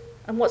years.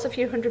 And what's a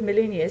few 100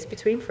 million years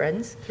between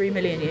friends? 3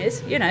 million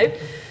years, you know.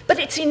 But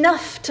it's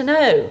enough to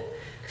know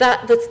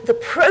that the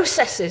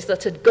processes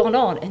that had gone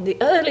on in the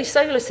early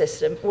solar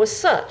system were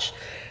such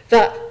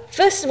that,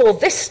 first of all,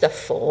 this stuff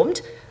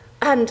formed,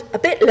 and a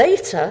bit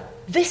later,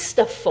 this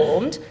stuff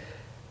formed.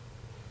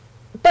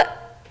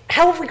 But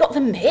how have we got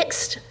them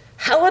mixed?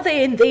 How are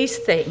they in these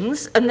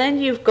things? And then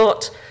you've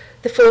got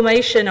the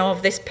formation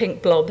of this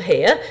pink blob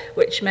here,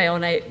 which may or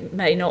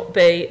may not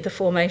be the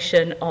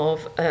formation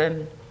of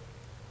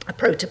a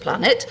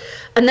protoplanet,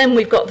 and then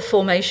we've got the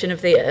formation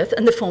of the Earth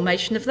and the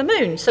formation of the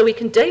Moon. So we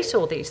can date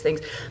all these things,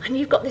 and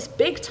you've got this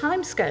big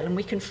time scale, and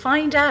we can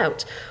find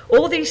out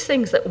all these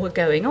things that were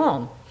going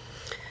on.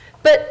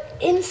 But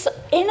in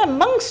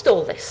amongst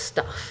all this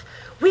stuff,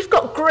 we've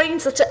got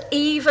grains that are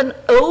even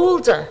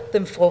older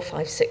than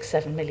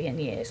 4567 million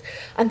years.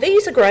 And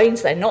these are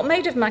grains, they're not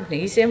made of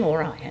magnesium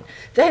or iron,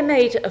 they're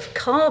made of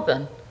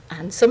carbon,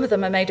 and some of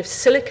them are made of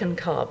silicon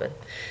carbon.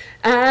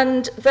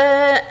 And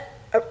they're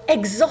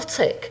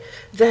exotic.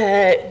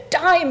 They're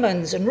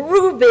diamonds and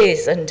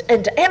rubies and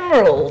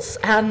emeralds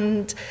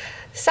and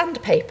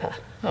sandpaper.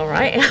 All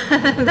right.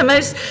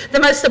 The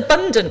most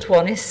abundant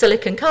one is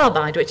silicon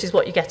carbide, which is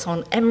what you get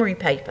on emery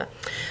paper.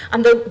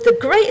 And the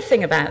great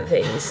thing about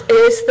these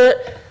is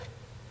that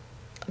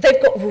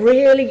they've got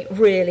really,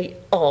 really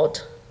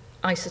odd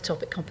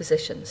isotopic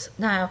compositions.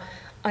 Now,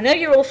 I know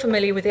you're all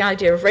familiar with the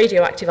idea of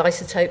radioactive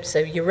isotopes, so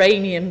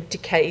uranium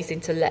decays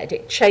into lead.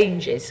 It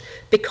changes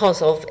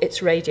because of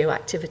its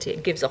radioactivity.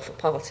 It gives off a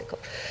particle.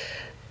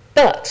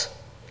 But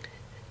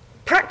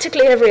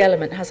practically every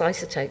element has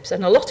isotopes,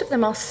 and a lot of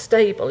them are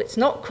stable. It's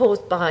not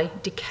caused by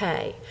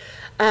decay.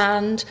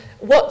 And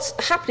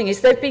what's happening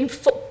is they've been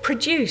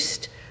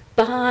produced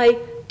by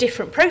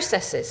different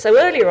processes. So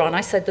earlier on I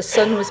said the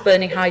sun was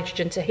burning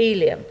hydrogen to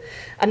helium,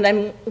 and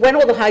then when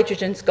all the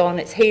hydrogen's gone,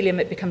 it's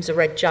helium, it becomes a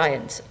red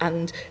giant,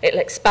 and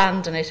it'll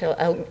expand and it'll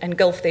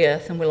engulf the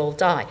earth and we'll all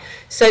die.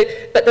 So,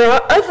 but there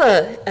are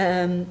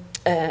other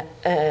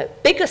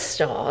bigger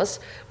stars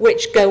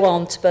which go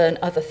on to burn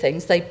other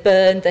things. They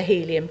burn the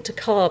helium to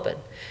carbon.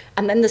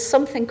 And then there's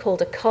something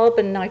called a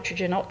carbon,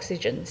 nitrogen,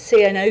 oxygen,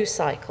 CNO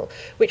cycle,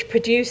 which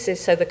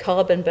produces, so the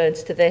carbon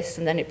burns to this,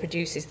 and then it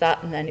produces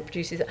that, and then it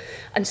produces that.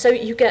 And so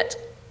you get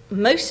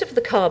most of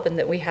the carbon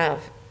that we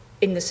have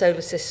in the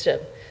solar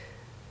system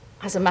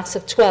has a mass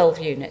of 12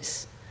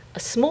 units. A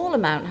small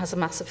amount has a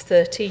mass of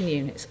 13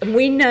 units. And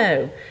we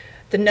know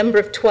the number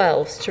of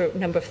 12s to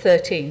number of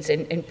 13s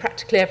in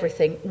practically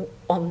everything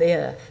on the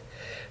Earth.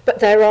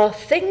 But there are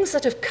things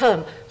that have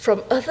come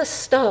from other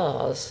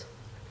stars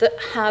that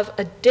have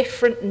a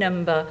different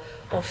number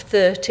of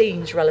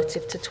 13s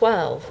relative to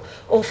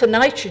 12, or for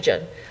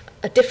nitrogen,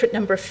 a different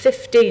number of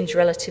 15s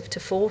relative to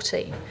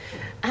 14.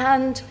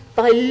 And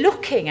by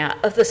looking at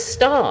other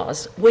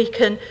stars, we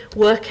can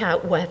work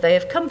out where they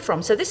have come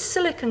from. So this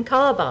silicon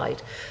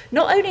carbide,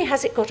 not only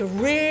has it got a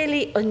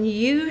really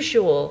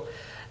unusual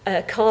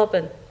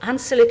carbon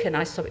and silicon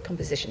isotopic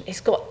composition,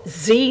 it's got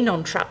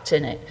xenon trapped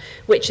in it,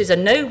 which is a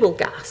noble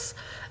gas.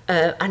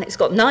 And it's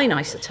got 9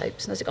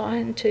 isotopes. Has it got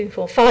 1, 2,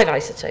 4, 5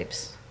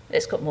 isotopes?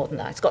 It's got more than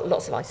that. It's got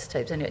lots of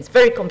isotopes anyway. It's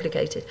very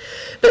complicated.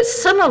 But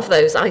some of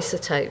those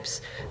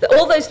isotopes,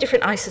 all those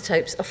different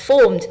isotopes are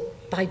formed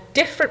by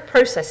different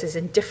processes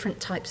in different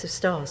types of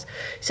stars.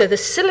 So the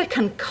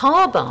silicon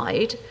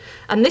carbide,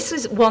 and this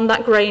is one,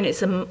 that grain is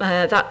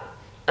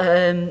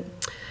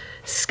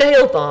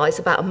scale bar is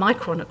about a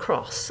micron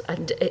across,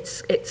 and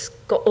it's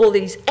got all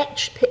these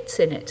etched pits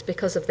in it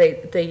because of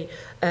the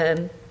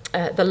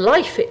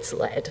life it's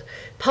led,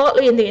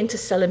 partly in the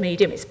interstellar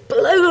medium. It's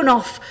blown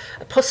off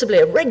possibly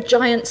a red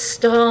giant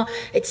star.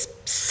 It's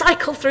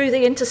cycled through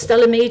the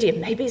interstellar medium.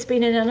 Maybe it's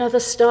been in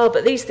another star,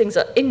 but these things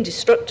are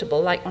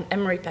indestructible, like on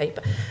emery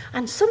paper.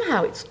 And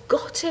somehow it's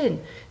got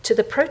in to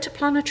the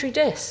protoplanetary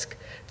disk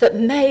that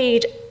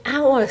made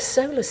our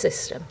solar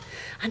system.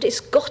 And it's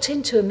got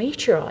into a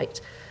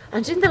meteorite.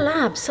 And in the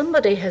lab,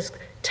 somebody has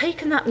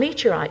taken that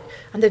meteorite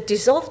and they've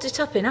dissolved it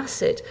up in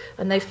acid,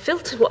 and they've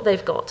filtered what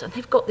they've got, and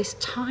they've got this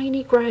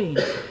tiny grain.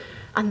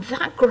 And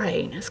that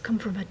grain has come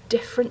from a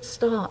different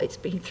star. It's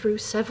been through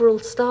several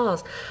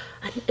stars.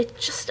 And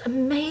it's just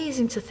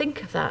amazing to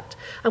think of that.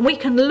 And we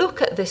can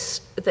look at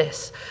this,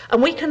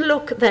 and we can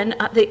look then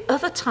at the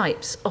other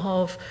types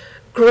of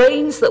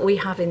grains that we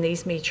have in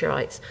these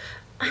meteorites.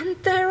 And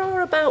there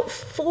are about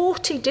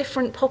 40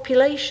 different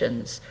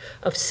populations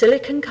of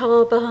silicon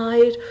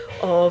carbide,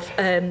 of,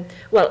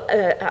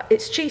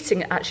 it's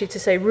cheating actually to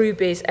say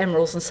rubies,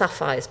 emeralds and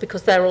sapphires,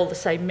 because they're all the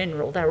same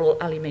mineral, they're all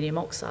aluminium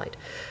oxide.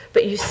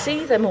 But you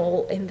see them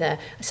all in there.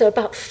 So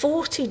about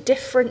 40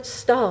 different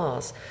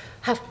stars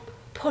have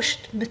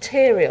pushed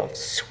material,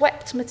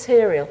 swept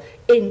material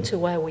into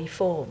where we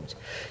formed.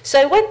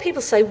 So when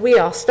people say we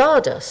are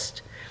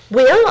stardust,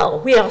 we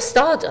are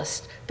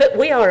stardust, but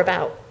we are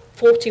about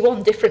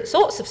 41 different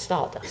sorts of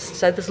stardust.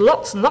 So there's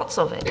lots and lots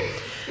of it.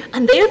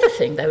 And the other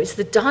thing, though, is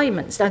the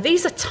diamonds. Now,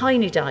 these are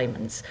tiny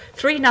diamonds,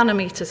 3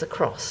 nanometers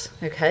across,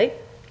 okay?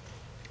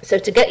 So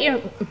to get your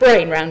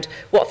brain around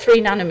what 3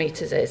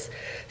 nanometers is,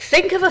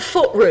 think of a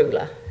foot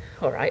ruler.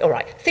 All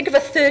right. Think of a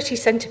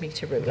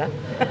 30-centimeter ruler.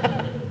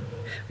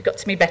 We got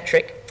to be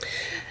metric.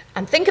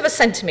 And think of a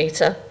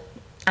centimeter.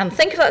 And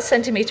think of that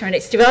centimetre, and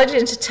it's divided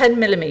into 10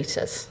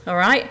 millimetres, all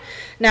right?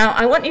 Now,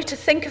 I want you to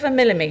think of a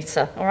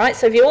millimetre, all right?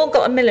 So if you all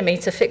got a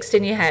millimetre fixed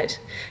in your head,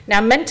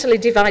 now mentally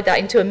divide that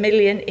into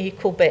 1,000,000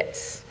 equal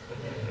bits,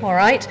 all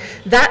right?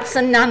 That's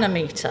a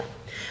nanometre.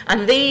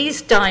 And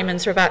these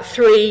diamonds are about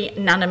 3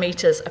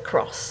 nanometres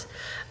across.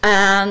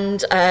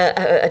 And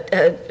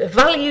a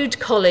valued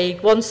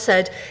colleague once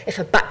said, if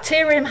a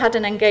bacterium had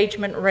an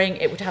engagement ring,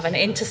 it would have an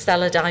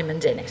interstellar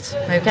diamond in it,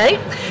 okay?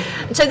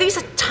 And so these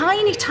are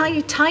tiny,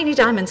 tiny, tiny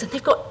diamonds, and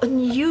they've got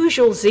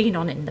unusual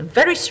xenon in them,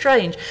 very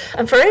strange.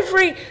 And for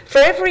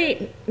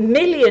every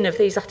million of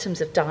these atoms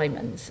of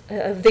diamonds,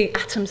 of the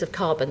atoms of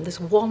carbon, there's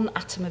 1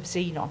 atom of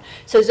xenon.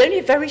 So there's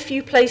only very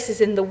few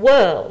places in the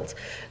world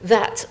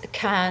that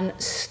can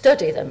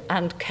study them,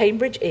 and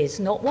Cambridge is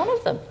not one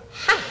of them.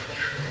 Ha!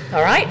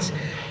 All right.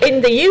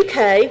 In the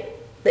UK,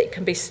 it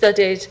can be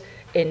studied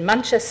in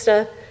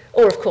Manchester,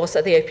 or of course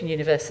at the Open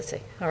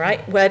University, all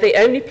right, where the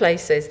only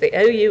places, the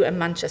OU and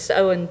Manchester,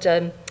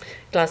 and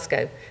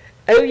Glasgow.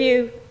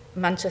 OU,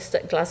 Manchester,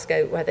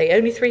 Glasgow, where the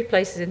only 3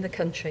 places in the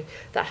country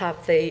that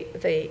have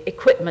the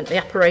equipment, the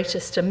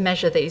apparatus to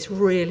measure these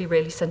really,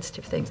 really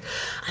sensitive things.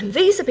 And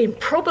these have been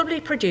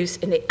probably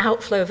produced in the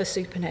outflow of a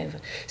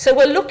supernova. So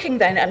we're looking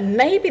then at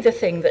maybe the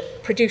thing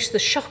that produced the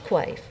shock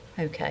wave,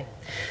 okay.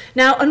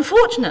 Now,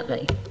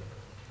 unfortunately,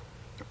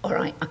 all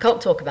right, I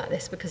can't talk about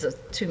this because there's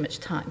too much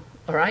time,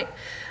 all right.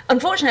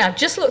 Unfortunately, I've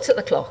just looked at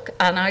the clock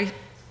and I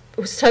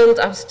was told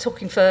I was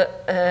talking for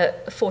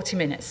 40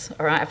 minutes,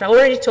 all right? I've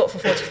already talked for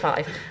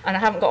 45, and I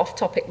haven't got off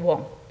topic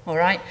 1, all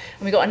right?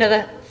 And we've got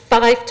another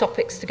 5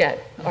 topics to go,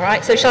 all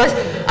right? So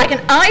I can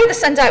either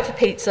send out for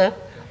pizza,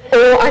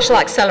 or I shall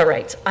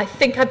accelerate. I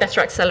think I'd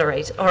better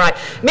accelerate, all right?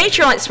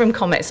 Meteorites from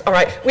comets, all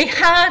right? We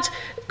had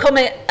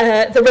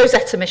the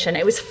Rosetta mission.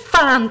 It was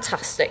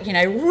fantastic, you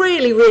know,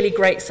 really, really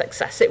great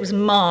success. It was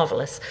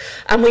marvellous.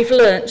 And we've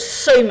learned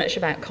so much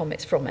about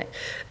comets from it.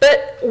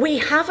 But we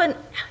haven't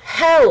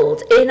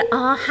held in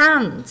our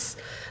hands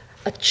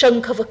a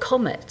chunk of a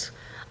comet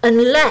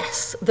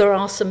unless there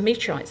are some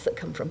meteorites that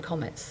come from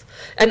comets.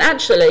 And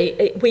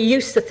actually, we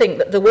used to think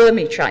that there were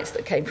meteorites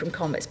that came from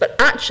comets, but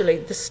actually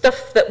the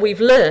stuff that we've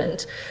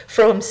learned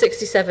from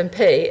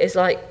 67P is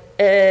like,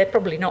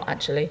 probably not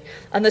actually.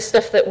 And the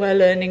stuff that we're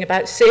learning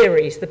about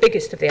Ceres, the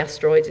biggest of the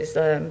asteroids, is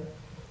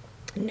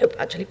nope,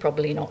 actually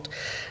probably not.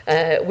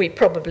 We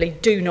probably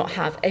do not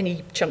have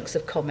any chunks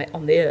of comet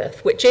on the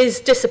Earth, which is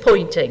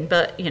disappointing,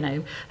 but you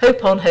know,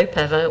 hope on, hope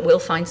ever, we'll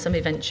find some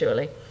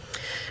eventually.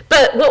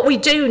 But what we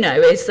do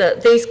know is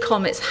that these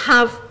comets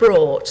have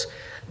brought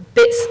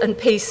bits and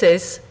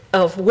pieces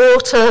of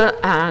water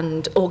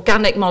and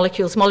organic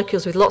molecules,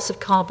 molecules with lots of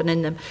carbon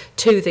in them,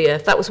 to the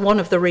Earth. That was one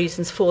of the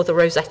reasons for the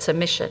Rosetta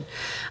mission.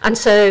 And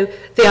so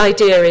the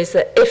idea is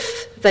that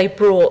if they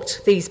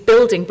brought these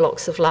building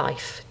blocks of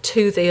life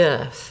to the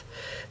Earth,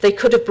 they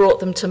could have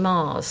brought them to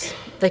Mars.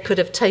 They could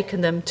have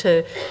taken them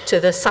to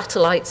the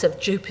satellites of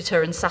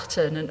Jupiter and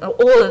Saturn and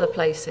all other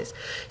places.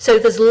 So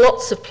there's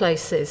lots of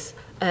places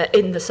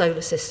in the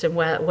solar system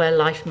where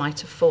life might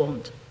have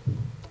formed.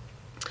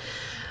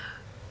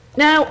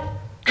 Now,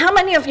 how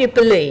many of you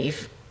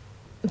believe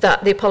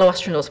that the Apollo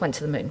astronauts went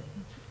to the moon?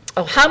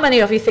 Or how many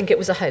of you think it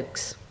was a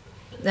hoax?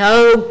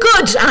 Oh,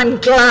 good, I'm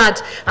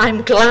glad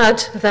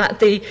that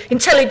the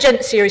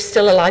intelligentsia is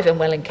still alive and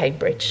well in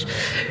Cambridge.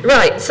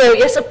 Right, so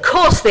yes, of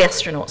course the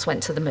astronauts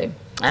went to the moon.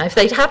 If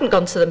they hadn't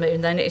gone to the moon,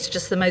 then it's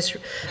just the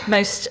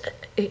most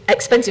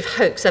expensive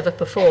hoax ever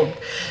performed.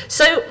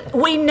 So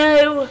we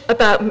know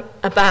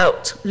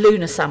about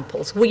lunar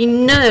samples. We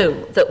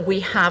know that we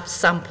have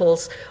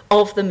samples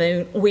of the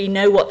moon. We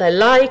know what they're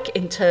like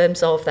in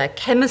terms of their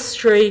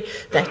chemistry,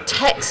 their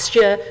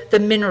texture, the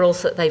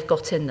minerals that they've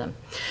got in them.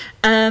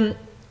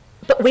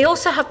 But we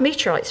also have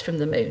meteorites from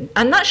the moon,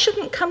 and that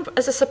shouldn't come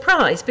as a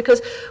surprise,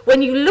 because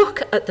when you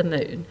look at the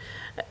moon,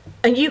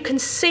 and you can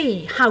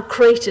see how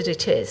cratered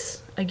it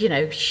is, you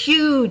know,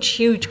 huge,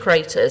 huge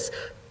craters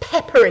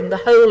peppering the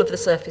whole of the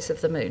surface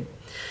of the moon.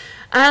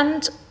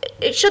 And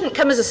it shouldn't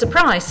come as a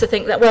surprise to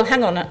think that, well,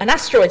 hang on, an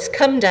asteroid's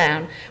come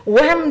down,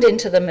 whammed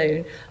into the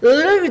moon,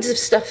 loads of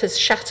stuff has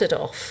shattered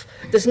off,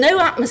 there's no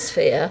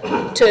atmosphere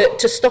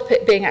to stop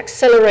it being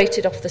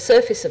accelerated off the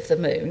surface of the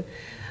moon,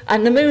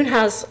 and the moon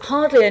has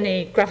hardly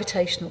any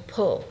gravitational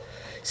pull.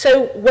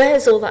 So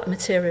where's all that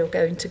material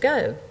going to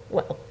go?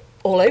 Well,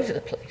 all over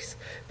the place,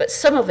 but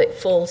some of it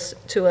falls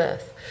to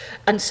Earth.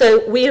 And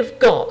so we have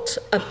got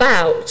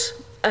about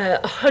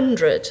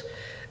 100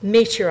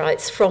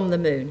 meteorites from the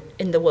moon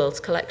in the world's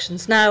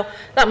collections. Now,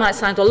 that might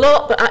sound a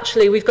lot, but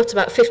actually we've got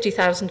about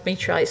 50,000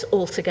 meteorites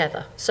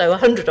altogether. So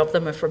 100 of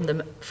them are from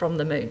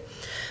the moon.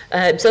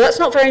 So that's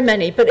not very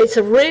many, but it's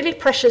a really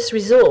precious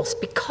resource,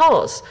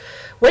 because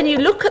when you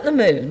look at the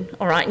moon,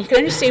 all right, and you can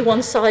only see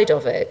one side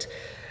of it,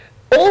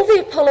 all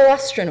the Apollo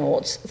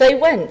astronauts, they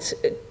went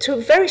to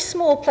a very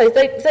small place.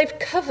 They've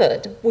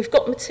covered, we've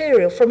got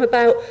material from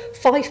about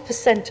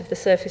 5% of the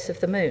surface of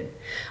the moon.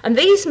 And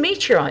these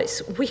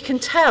meteorites, we can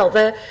tell,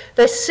 they're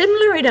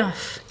similar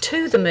enough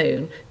to the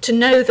moon to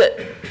know that,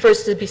 for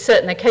us to be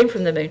certain they came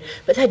from the moon,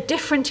 but they're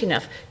different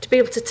enough to be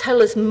able to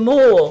tell us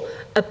more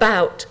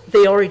about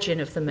the origin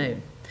of the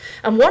moon.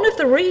 And one of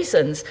the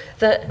reasons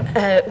that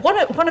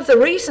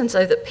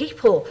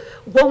people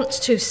want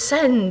to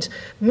send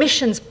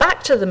missions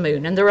back to the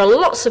moon, and there are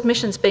lots of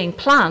missions being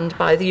planned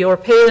by the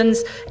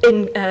Europeans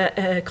in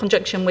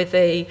conjunction with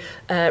the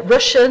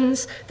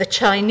Russians, the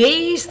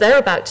Chinese, they're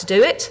about to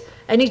do it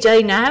any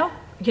day now.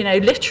 You know,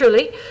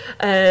 literally,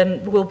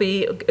 will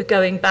be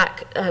going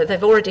back.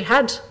 They've already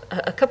had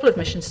a couple of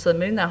missions to the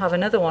moon. They'll have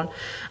another one.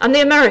 And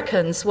the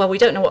Americans, well, we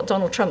don't know what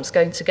Donald Trump's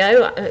going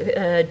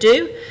to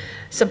do.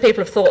 Some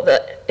people have thought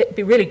that it'd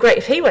be really great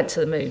if he went to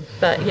the moon,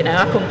 but, you know,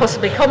 I couldn't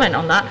possibly comment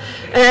on that.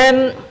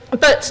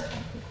 But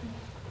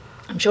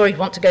I'm sure he'd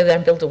want to go there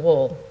and build a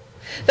wall.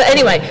 But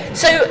anyway,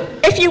 so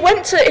if you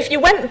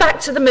went back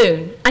to the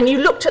moon and you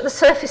looked at the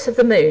surface of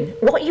the moon,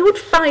 what you would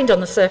find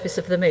on the surface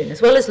of the moon,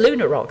 as well as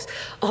lunar rocks,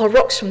 are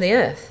rocks from the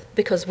Earth.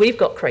 because we've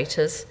got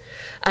craters,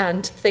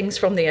 and things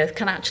from the Earth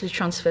can actually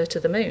transfer to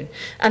the moon.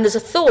 And there's a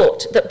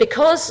thought that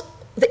because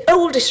the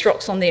oldest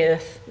rocks on the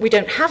Earth, we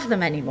don't have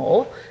them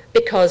anymore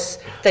because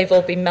they've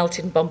all been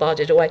melted and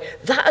bombarded away.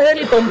 That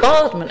early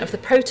bombardment of the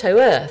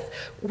proto-Earth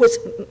was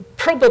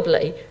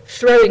probably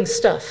throwing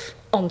stuff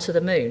onto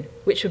the moon,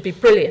 which would be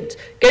brilliant.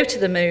 Go to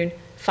the moon,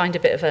 find a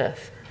bit of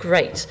Earth.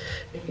 Great.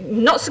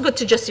 Not so good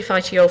to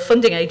justify to your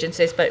funding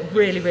agencies, but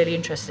really, really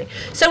interesting.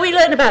 So we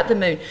learn about the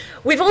moon.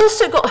 We've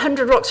also got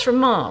 100 rocks from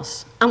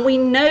Mars, and we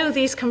know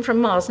these come from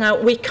Mars. Now,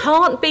 we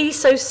can't be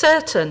so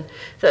certain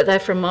that they're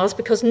from Mars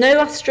because no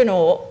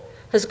astronaut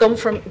has gone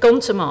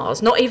to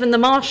Mars, not even the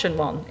Martian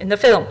one in the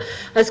film,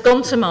 has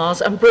gone to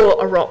Mars and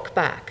brought a rock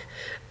back.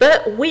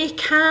 But we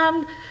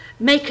can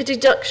make a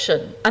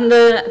deduction, and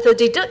the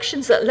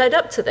deductions that led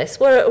up to this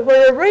were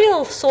a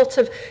real sort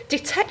of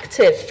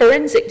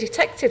forensic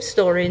detective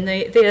story in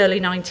the early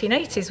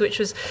 1980s, which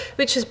was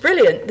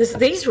brilliant. There's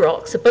these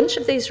rocks, a bunch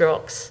of these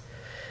rocks.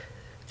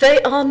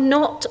 They are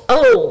not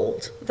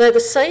old. They're the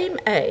same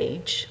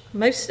age.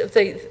 Most of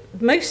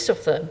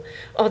them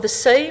are the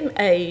same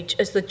age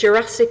as the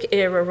Jurassic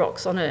era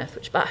rocks on Earth,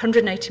 which is about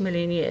 180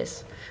 million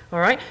years. All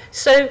right.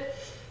 So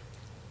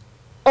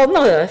on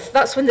Earth,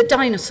 that's when the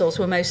dinosaurs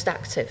were most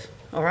active,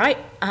 all right?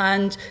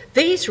 And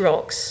these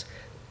rocks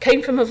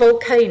came from a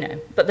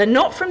volcano, but they're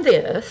not from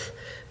the Earth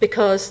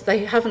because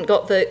they haven't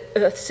got the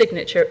Earth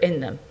signature in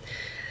them.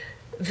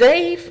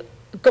 They've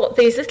got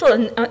these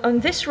little,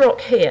 and this rock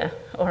here,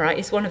 all right,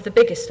 is one of the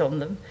biggest on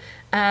them,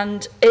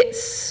 and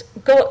it's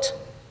got,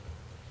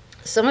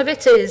 some of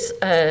it is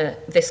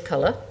this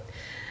colour,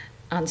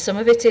 and some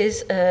of it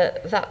is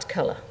that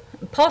colour.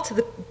 Part of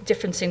the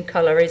difference in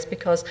colour is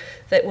because,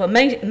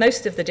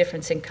 most of the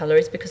difference in colour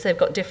is because they've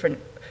got different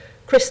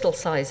crystal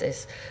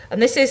sizes.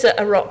 And this is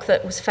a rock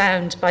that was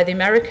found by the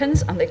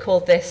Americans, and they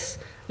called this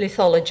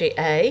lithology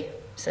A,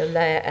 so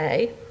layer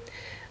A.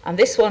 And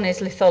this one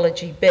is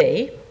lithology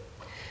B.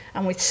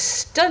 And with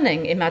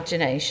stunning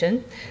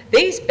imagination,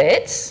 these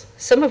bits,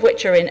 some of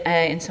which are in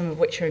A and some of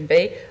which are in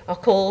B, are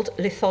called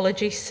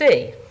lithology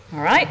C.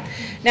 All right?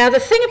 Now, the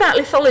thing about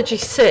lithology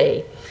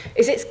C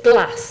is it's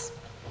glass.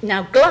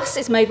 Now, glass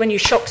is made when you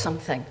shock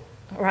something,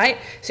 all right?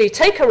 So you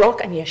take a rock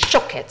and you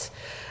shock it.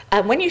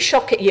 And when you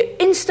shock it, you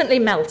instantly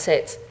melt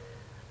it,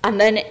 and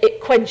then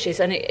it quenches,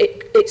 and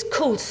it's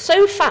cooled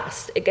so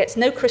fast, it gets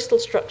no crystal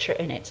structure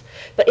in it.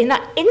 But in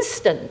that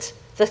instant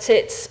that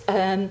it's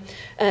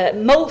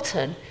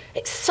molten,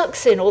 it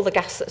sucks in all the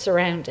gas that's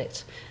around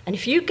it. And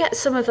if you get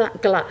some of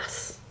that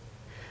glass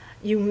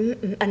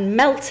and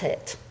melt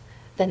it,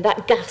 then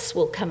that gas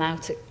will come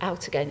out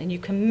again, and you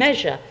can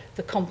measure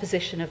the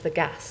composition of the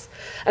gas.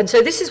 And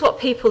so this is what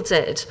people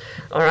did,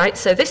 all right?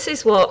 So this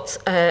is what,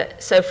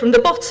 so from the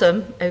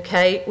bottom,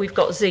 okay, we've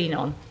got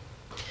xenon,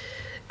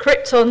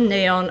 krypton,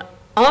 neon,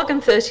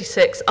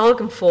 argon-36,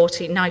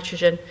 argon-40,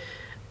 nitrogen,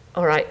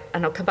 all right,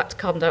 and I'll come back to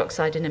carbon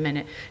dioxide in a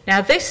minute.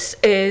 Now this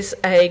is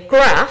a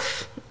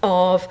graph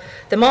of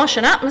the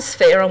Martian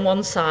atmosphere on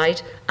one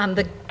side and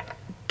the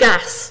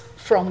gas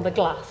from the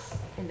glass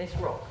in this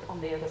rock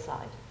on the other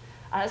side.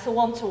 And it's a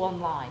one-to-one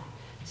line.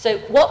 So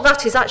what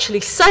that is actually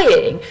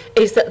saying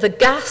is that the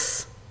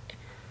gas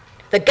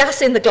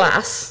in the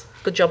glass,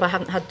 good job I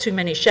haven't had too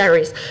many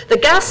sherries, the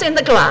gas in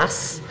the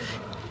glass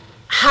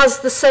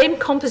has the same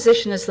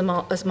composition as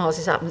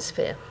Mars's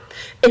atmosphere,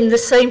 in the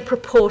same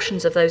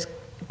proportions of those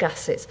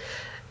gases.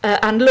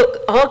 And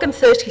look,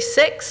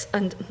 argon-36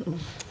 and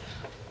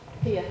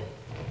here.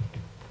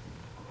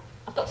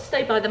 I've got to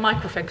stay by the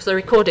microphone because they're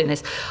recording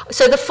this.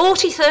 So the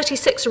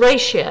 40-36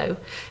 ratio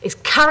is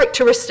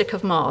characteristic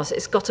of Mars.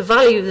 It's got a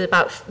value that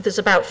there's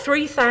about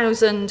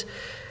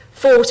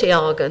 3,040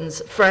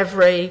 argons for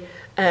every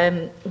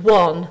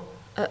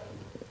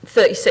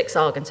 36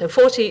 argon. So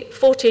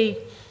 40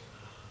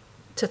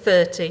 to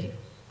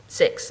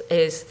 36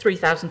 is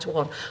 3,000 to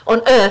 1.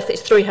 On Earth,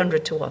 it's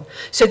 300 to 1.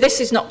 So this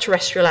is not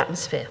terrestrial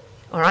atmosphere.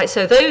 All right,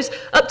 so those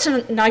up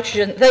to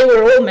nitrogen, they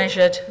were all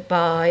measured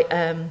by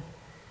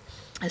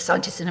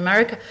scientists in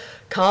America.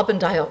 Carbon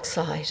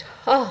dioxide.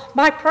 Oh,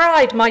 my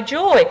pride, my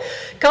joy.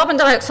 Carbon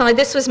dioxide,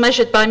 this was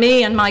measured by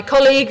me and my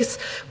colleagues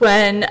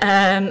when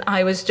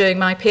I was doing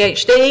my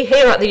PhD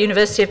here at the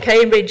University of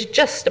Cambridge,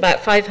 just about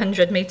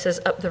 500 metres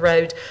up the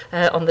road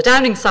on the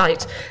Downing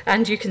site.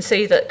 And you can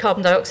see that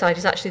carbon dioxide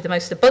is actually the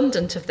most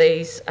abundant of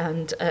these,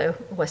 and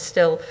we're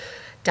still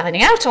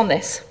dining out on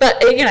this.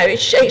 But, you know, it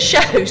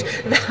shows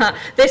that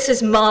this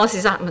is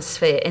Mars's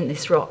atmosphere in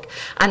this rock.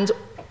 And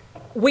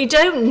we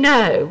don't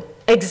know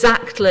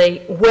exactly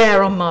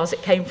where on Mars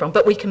it came from,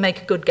 but we can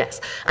make a good guess.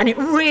 And it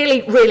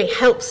really, really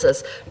helps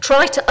us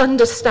try to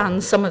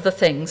understand some of the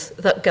things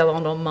that go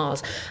on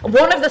Mars. And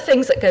one of the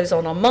things that goes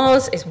on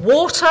Mars is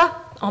water,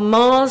 on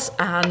Mars,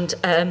 and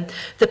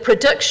the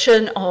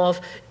production of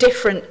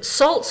different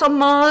salts on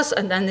Mars,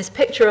 and then this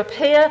picture up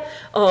here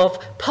of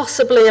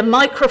possibly a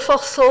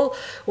microfossil,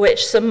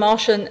 which some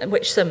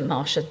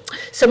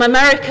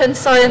American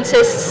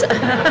scientists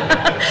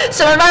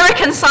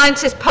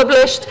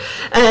published,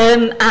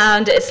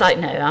 and it's like,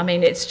 no, I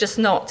mean, it's just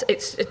not.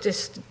 It's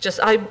just.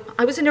 I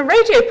was in a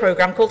radio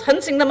program called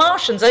Hunting the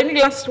Martians only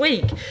last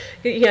week.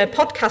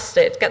 Podcast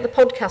it. Get the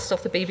podcast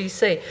off the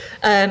BBC,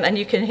 and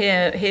you can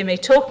hear me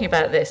talking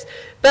about this.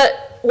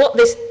 But what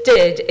this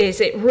did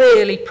is it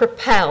really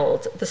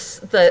propelled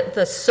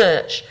the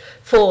search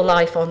for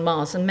life on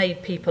Mars and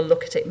made people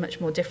look at it much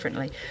more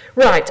differently.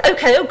 Right,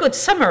 okay, good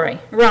summary.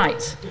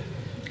 Right.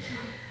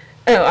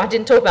 Oh, I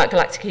didn't talk about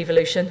galactic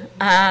evolution,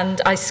 and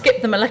I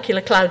skipped the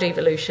molecular cloud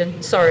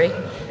evolution. Sorry,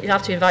 you'll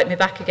have to invite me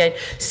back again.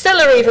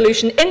 Stellar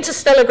evolution,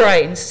 interstellar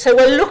grains. So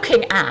we're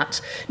looking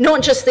at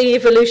not just the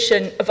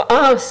evolution of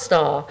our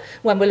star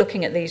when we're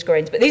looking at these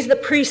grains, but these are the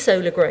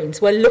pre-solar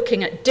grains. We're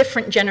looking at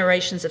different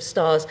generations of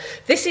stars.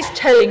 This is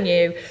telling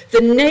you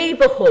the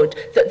neighbourhood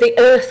that the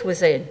Earth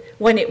was in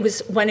the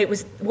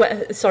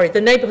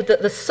neighbourhood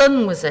that the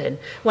sun was in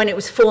when it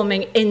was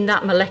forming in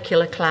that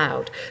molecular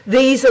cloud.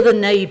 These are the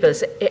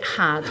neighbours it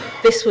had.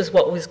 This was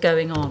what was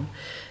going on.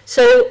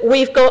 So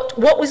we've got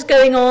what was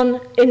going on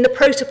in the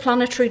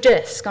protoplanetary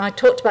disk. I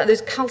talked about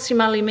those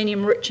calcium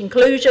aluminium rich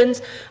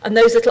inclusions and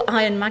those little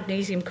iron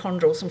magnesium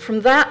chondrules. And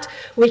from that,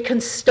 we can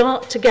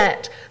start to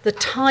get the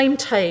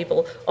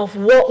timetable of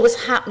what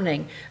was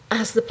happening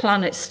as the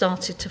planets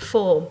started to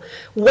form.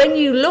 When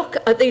you look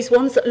at these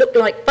ones that look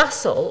like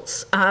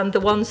basalts and the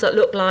ones that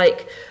look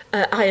like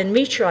iron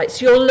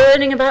meteorites, you're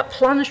learning about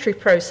planetary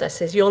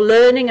processes. You're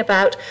learning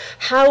about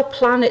how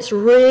planets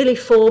really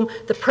form,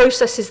 the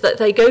processes that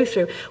they go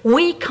through.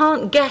 We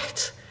can't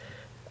get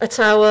at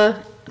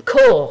our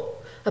core,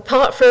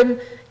 apart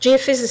from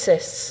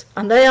geophysicists,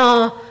 and they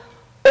are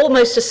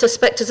almost as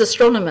suspect as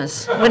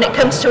astronomers when it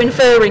comes to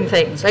inferring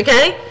things,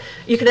 okay?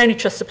 You can only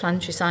trust the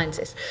planetary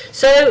scientists.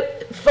 So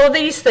for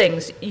these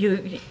things,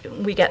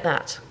 we get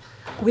that.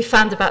 We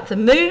found about the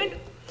moon,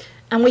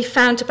 and we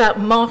found about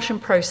Martian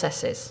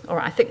processes. All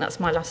right, I think that's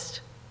my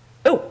last.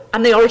 Oh,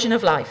 and the origin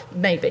of life,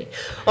 maybe.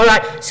 All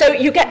right, so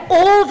you get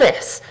all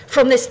this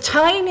from this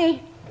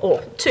tiny,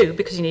 or 2,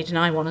 because you need an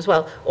I one as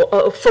well,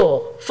 or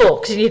 4,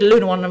 because you need a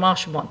lunar one and a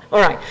Martian one.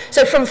 All right,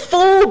 so from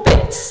 4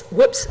 bits,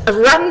 of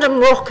random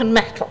rock and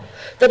metal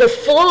that have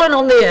fallen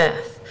on the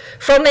Earth,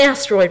 from the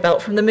asteroid belt,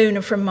 from the moon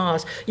and from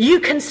Mars, you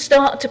can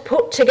start to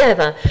put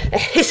together a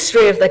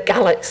history of the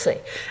galaxy.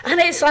 And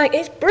it's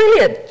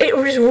brilliant. It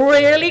was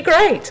really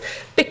great.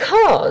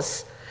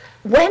 Because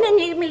when a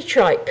new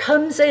meteorite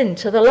comes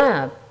into the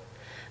lab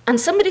and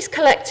somebody's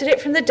collected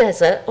it from the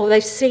desert or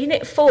they've seen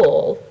it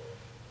fall,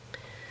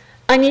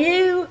 and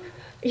you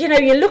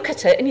look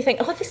at it and you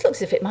think, oh, this looks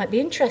as if it might be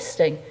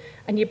interesting.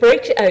 And you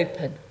break it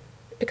open.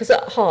 Because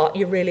at heart,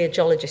 you're really a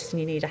geologist and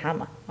you need a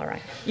hammer. All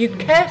right. You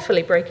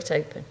carefully break it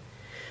open.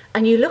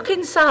 And you look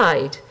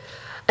inside,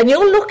 and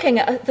you're looking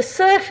at the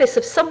surface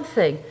of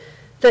something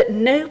that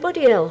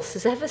nobody else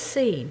has ever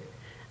seen.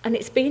 And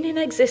it's been in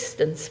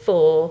existence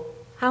for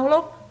how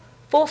long?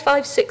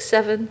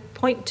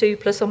 4,567.2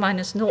 plus or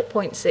minus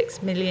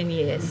 0.6 million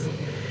years.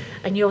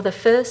 And you're the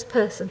first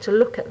person to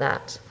look at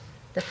that,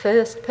 the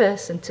first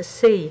person to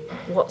see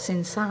what's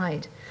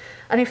inside.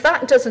 And if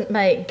that doesn't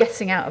make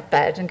getting out of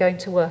bed and going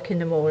to work in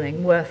the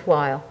morning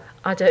worthwhile,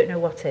 I don't know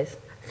what is.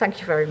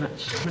 Thank you very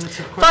much.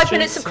 5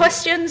 minutes of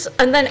questions,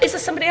 and then is there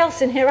somebody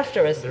else in here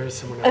after us? There is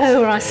someone else.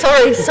 Oh, right.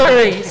 Sorry.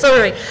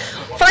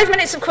 5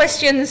 minutes of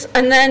questions,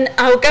 and then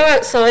I'll go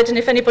outside, and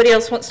if anybody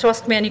else wants to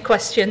ask me any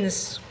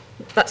questions,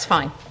 that's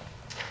fine.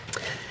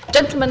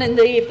 Gentleman in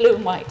the blue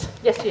and white.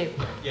 Yes, you.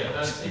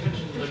 Yeah, so you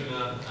mentioned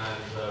lunar and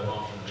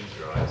Martian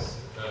meteorites.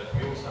 Do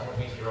we also have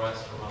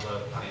meteorites from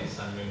other planets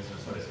and moons in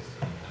the solar system?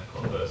 And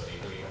conversely,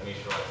 do we have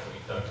meteorites that we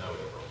don't know where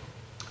they're from?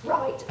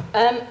 Right.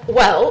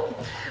 Well,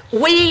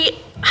 we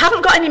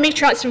haven't got any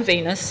meteorites from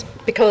Venus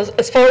because,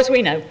 as far as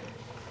we know,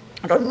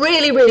 we've got a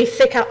really, really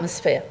thick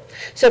atmosphere.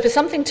 So for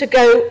something to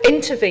go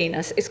into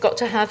Venus, it's got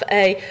to have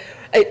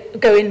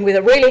go in with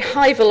a really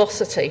high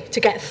velocity to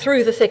get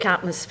through the thick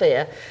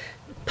atmosphere,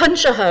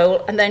 punch a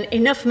hole, and then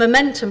enough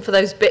momentum for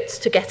those bits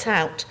to get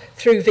out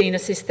through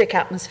Venus's thick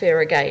atmosphere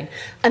again,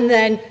 and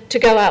then to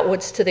go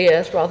outwards to the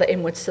Earth rather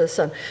inwards to the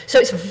Sun. So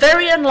it's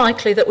very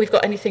unlikely that we've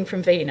got anything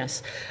from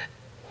Venus.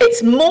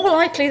 It's more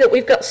likely that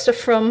we've got stuff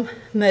from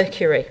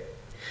Mercury.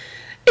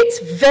 It's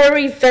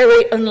very,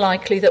 very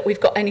unlikely that we've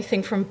got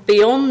anything from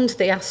beyond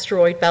the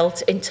asteroid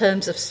belt in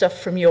terms of stuff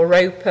from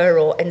Europa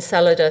or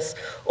Enceladus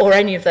or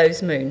any of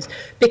those moons,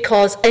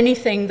 because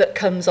anything that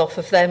comes off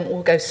of them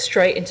will go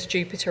straight into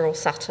Jupiter or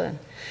Saturn.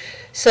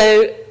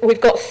 So we've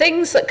got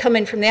things that come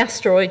in from the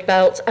asteroid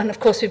belt, and of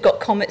course we've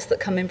got comets that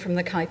come in from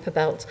the Kuiper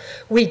belt.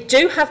 We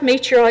do have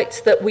meteorites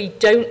that we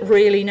don't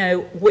really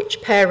know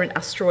which parent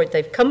asteroid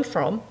they've come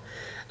from.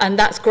 And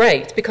that's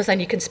great, because then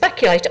you can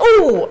speculate,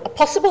 oh, a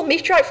possible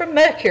meteorite from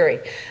Mercury.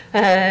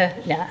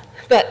 Nah,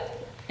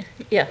 but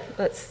yeah,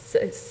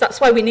 that's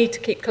why we need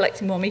to keep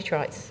collecting more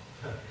meteorites.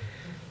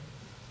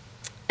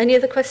 Any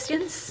other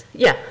questions?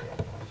 Yeah.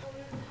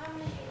 How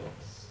many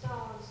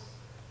stars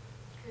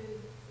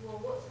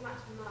what's the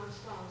maximum amount of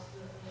stars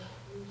that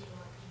a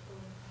meteorite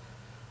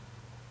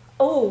could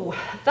Oh,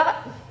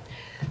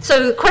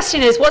 so the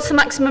question is, what's the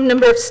maximum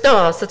number of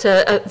stars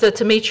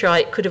that a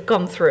meteorite could have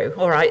gone through?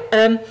 All right.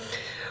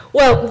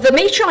 Well, the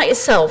meteorite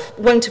itself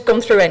won't have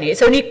gone through any.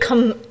 It's only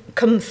come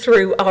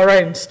through our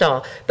own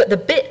star. But the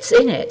bits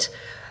in it,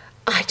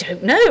 I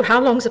don't know. How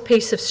long's a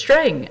piece of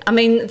string? I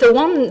mean,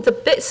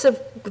 the bits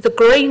of the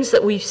grains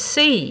that we've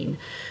seen,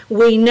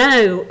 we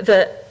know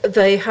that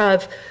they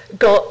have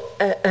got,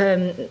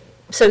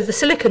 so the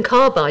silicon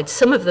carbide,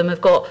 some of them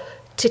have got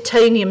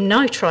titanium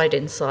nitride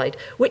inside,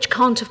 which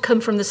can't have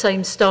come from the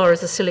same star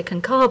as the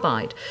silicon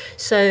carbide.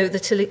 So the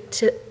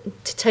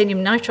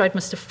titanium nitride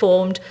must have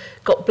formed,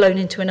 got blown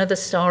into another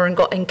star and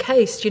got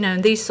encased,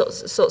 and these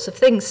sorts of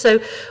things. So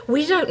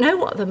we don't know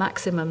what the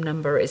maximum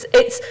number is.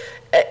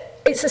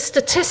 It's a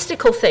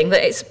statistical thing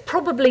that it's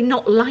probably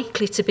not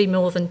likely to be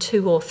more than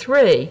 2 or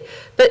 3,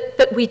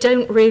 but we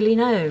don't really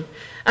know.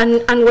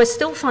 And we're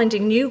still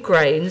finding new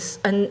grains,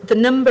 and the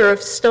number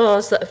of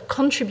stars that have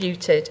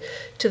contributed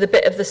to the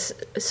bit of the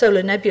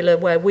solar nebula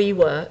where we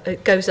were,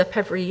 it goes up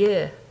every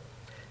year.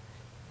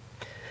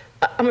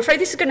 I'm afraid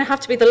this is going to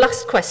have to be the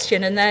last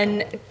question, and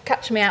then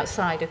catch me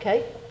outside,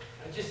 okay?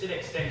 And just an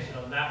extension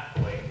on that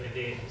point, with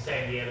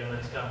saying the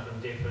elements come from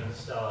different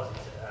stars,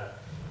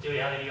 do we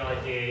have any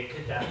idea,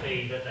 could that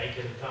be that they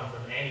could have come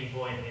from any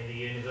point in the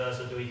universe,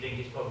 or do we think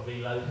it's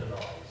probably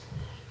localised?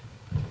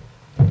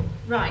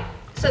 Right.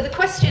 So the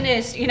question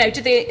is, do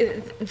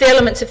the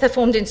elements, if they're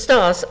formed in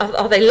stars,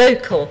 are they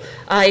local,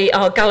 i.e.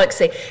 our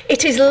galaxy?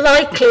 It is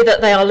likely that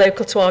they are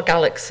local to our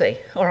galaxy,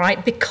 all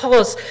right,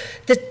 because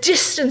the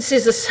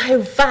distances are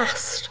so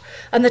vast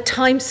and the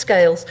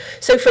timescales.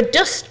 So for a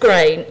dust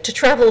grain to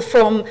travel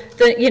from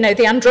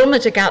the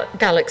Andromeda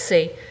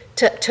galaxy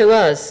to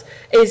us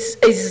is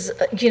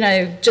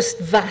just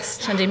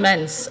vast and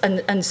immense,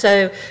 and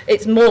so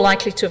it's more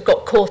likely to have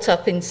got caught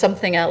up in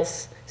something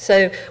else.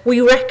 So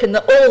we reckon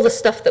that all the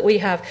stuff that we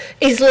have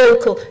is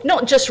local,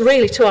 not just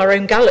really to our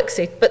own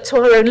galaxy, but to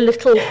our own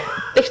little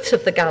bit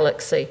of the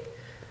galaxy.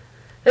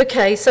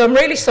 Okay, so I'm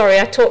really sorry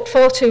I talked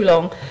far too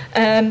long.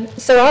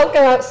 So I'll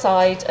go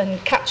outside and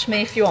catch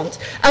me if you want.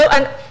 Oh,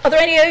 and are there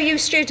any OU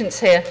students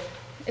here?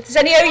 If there's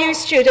any OU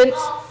students,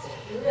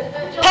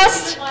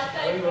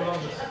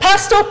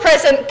 past or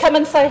present, come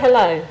and say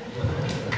hello.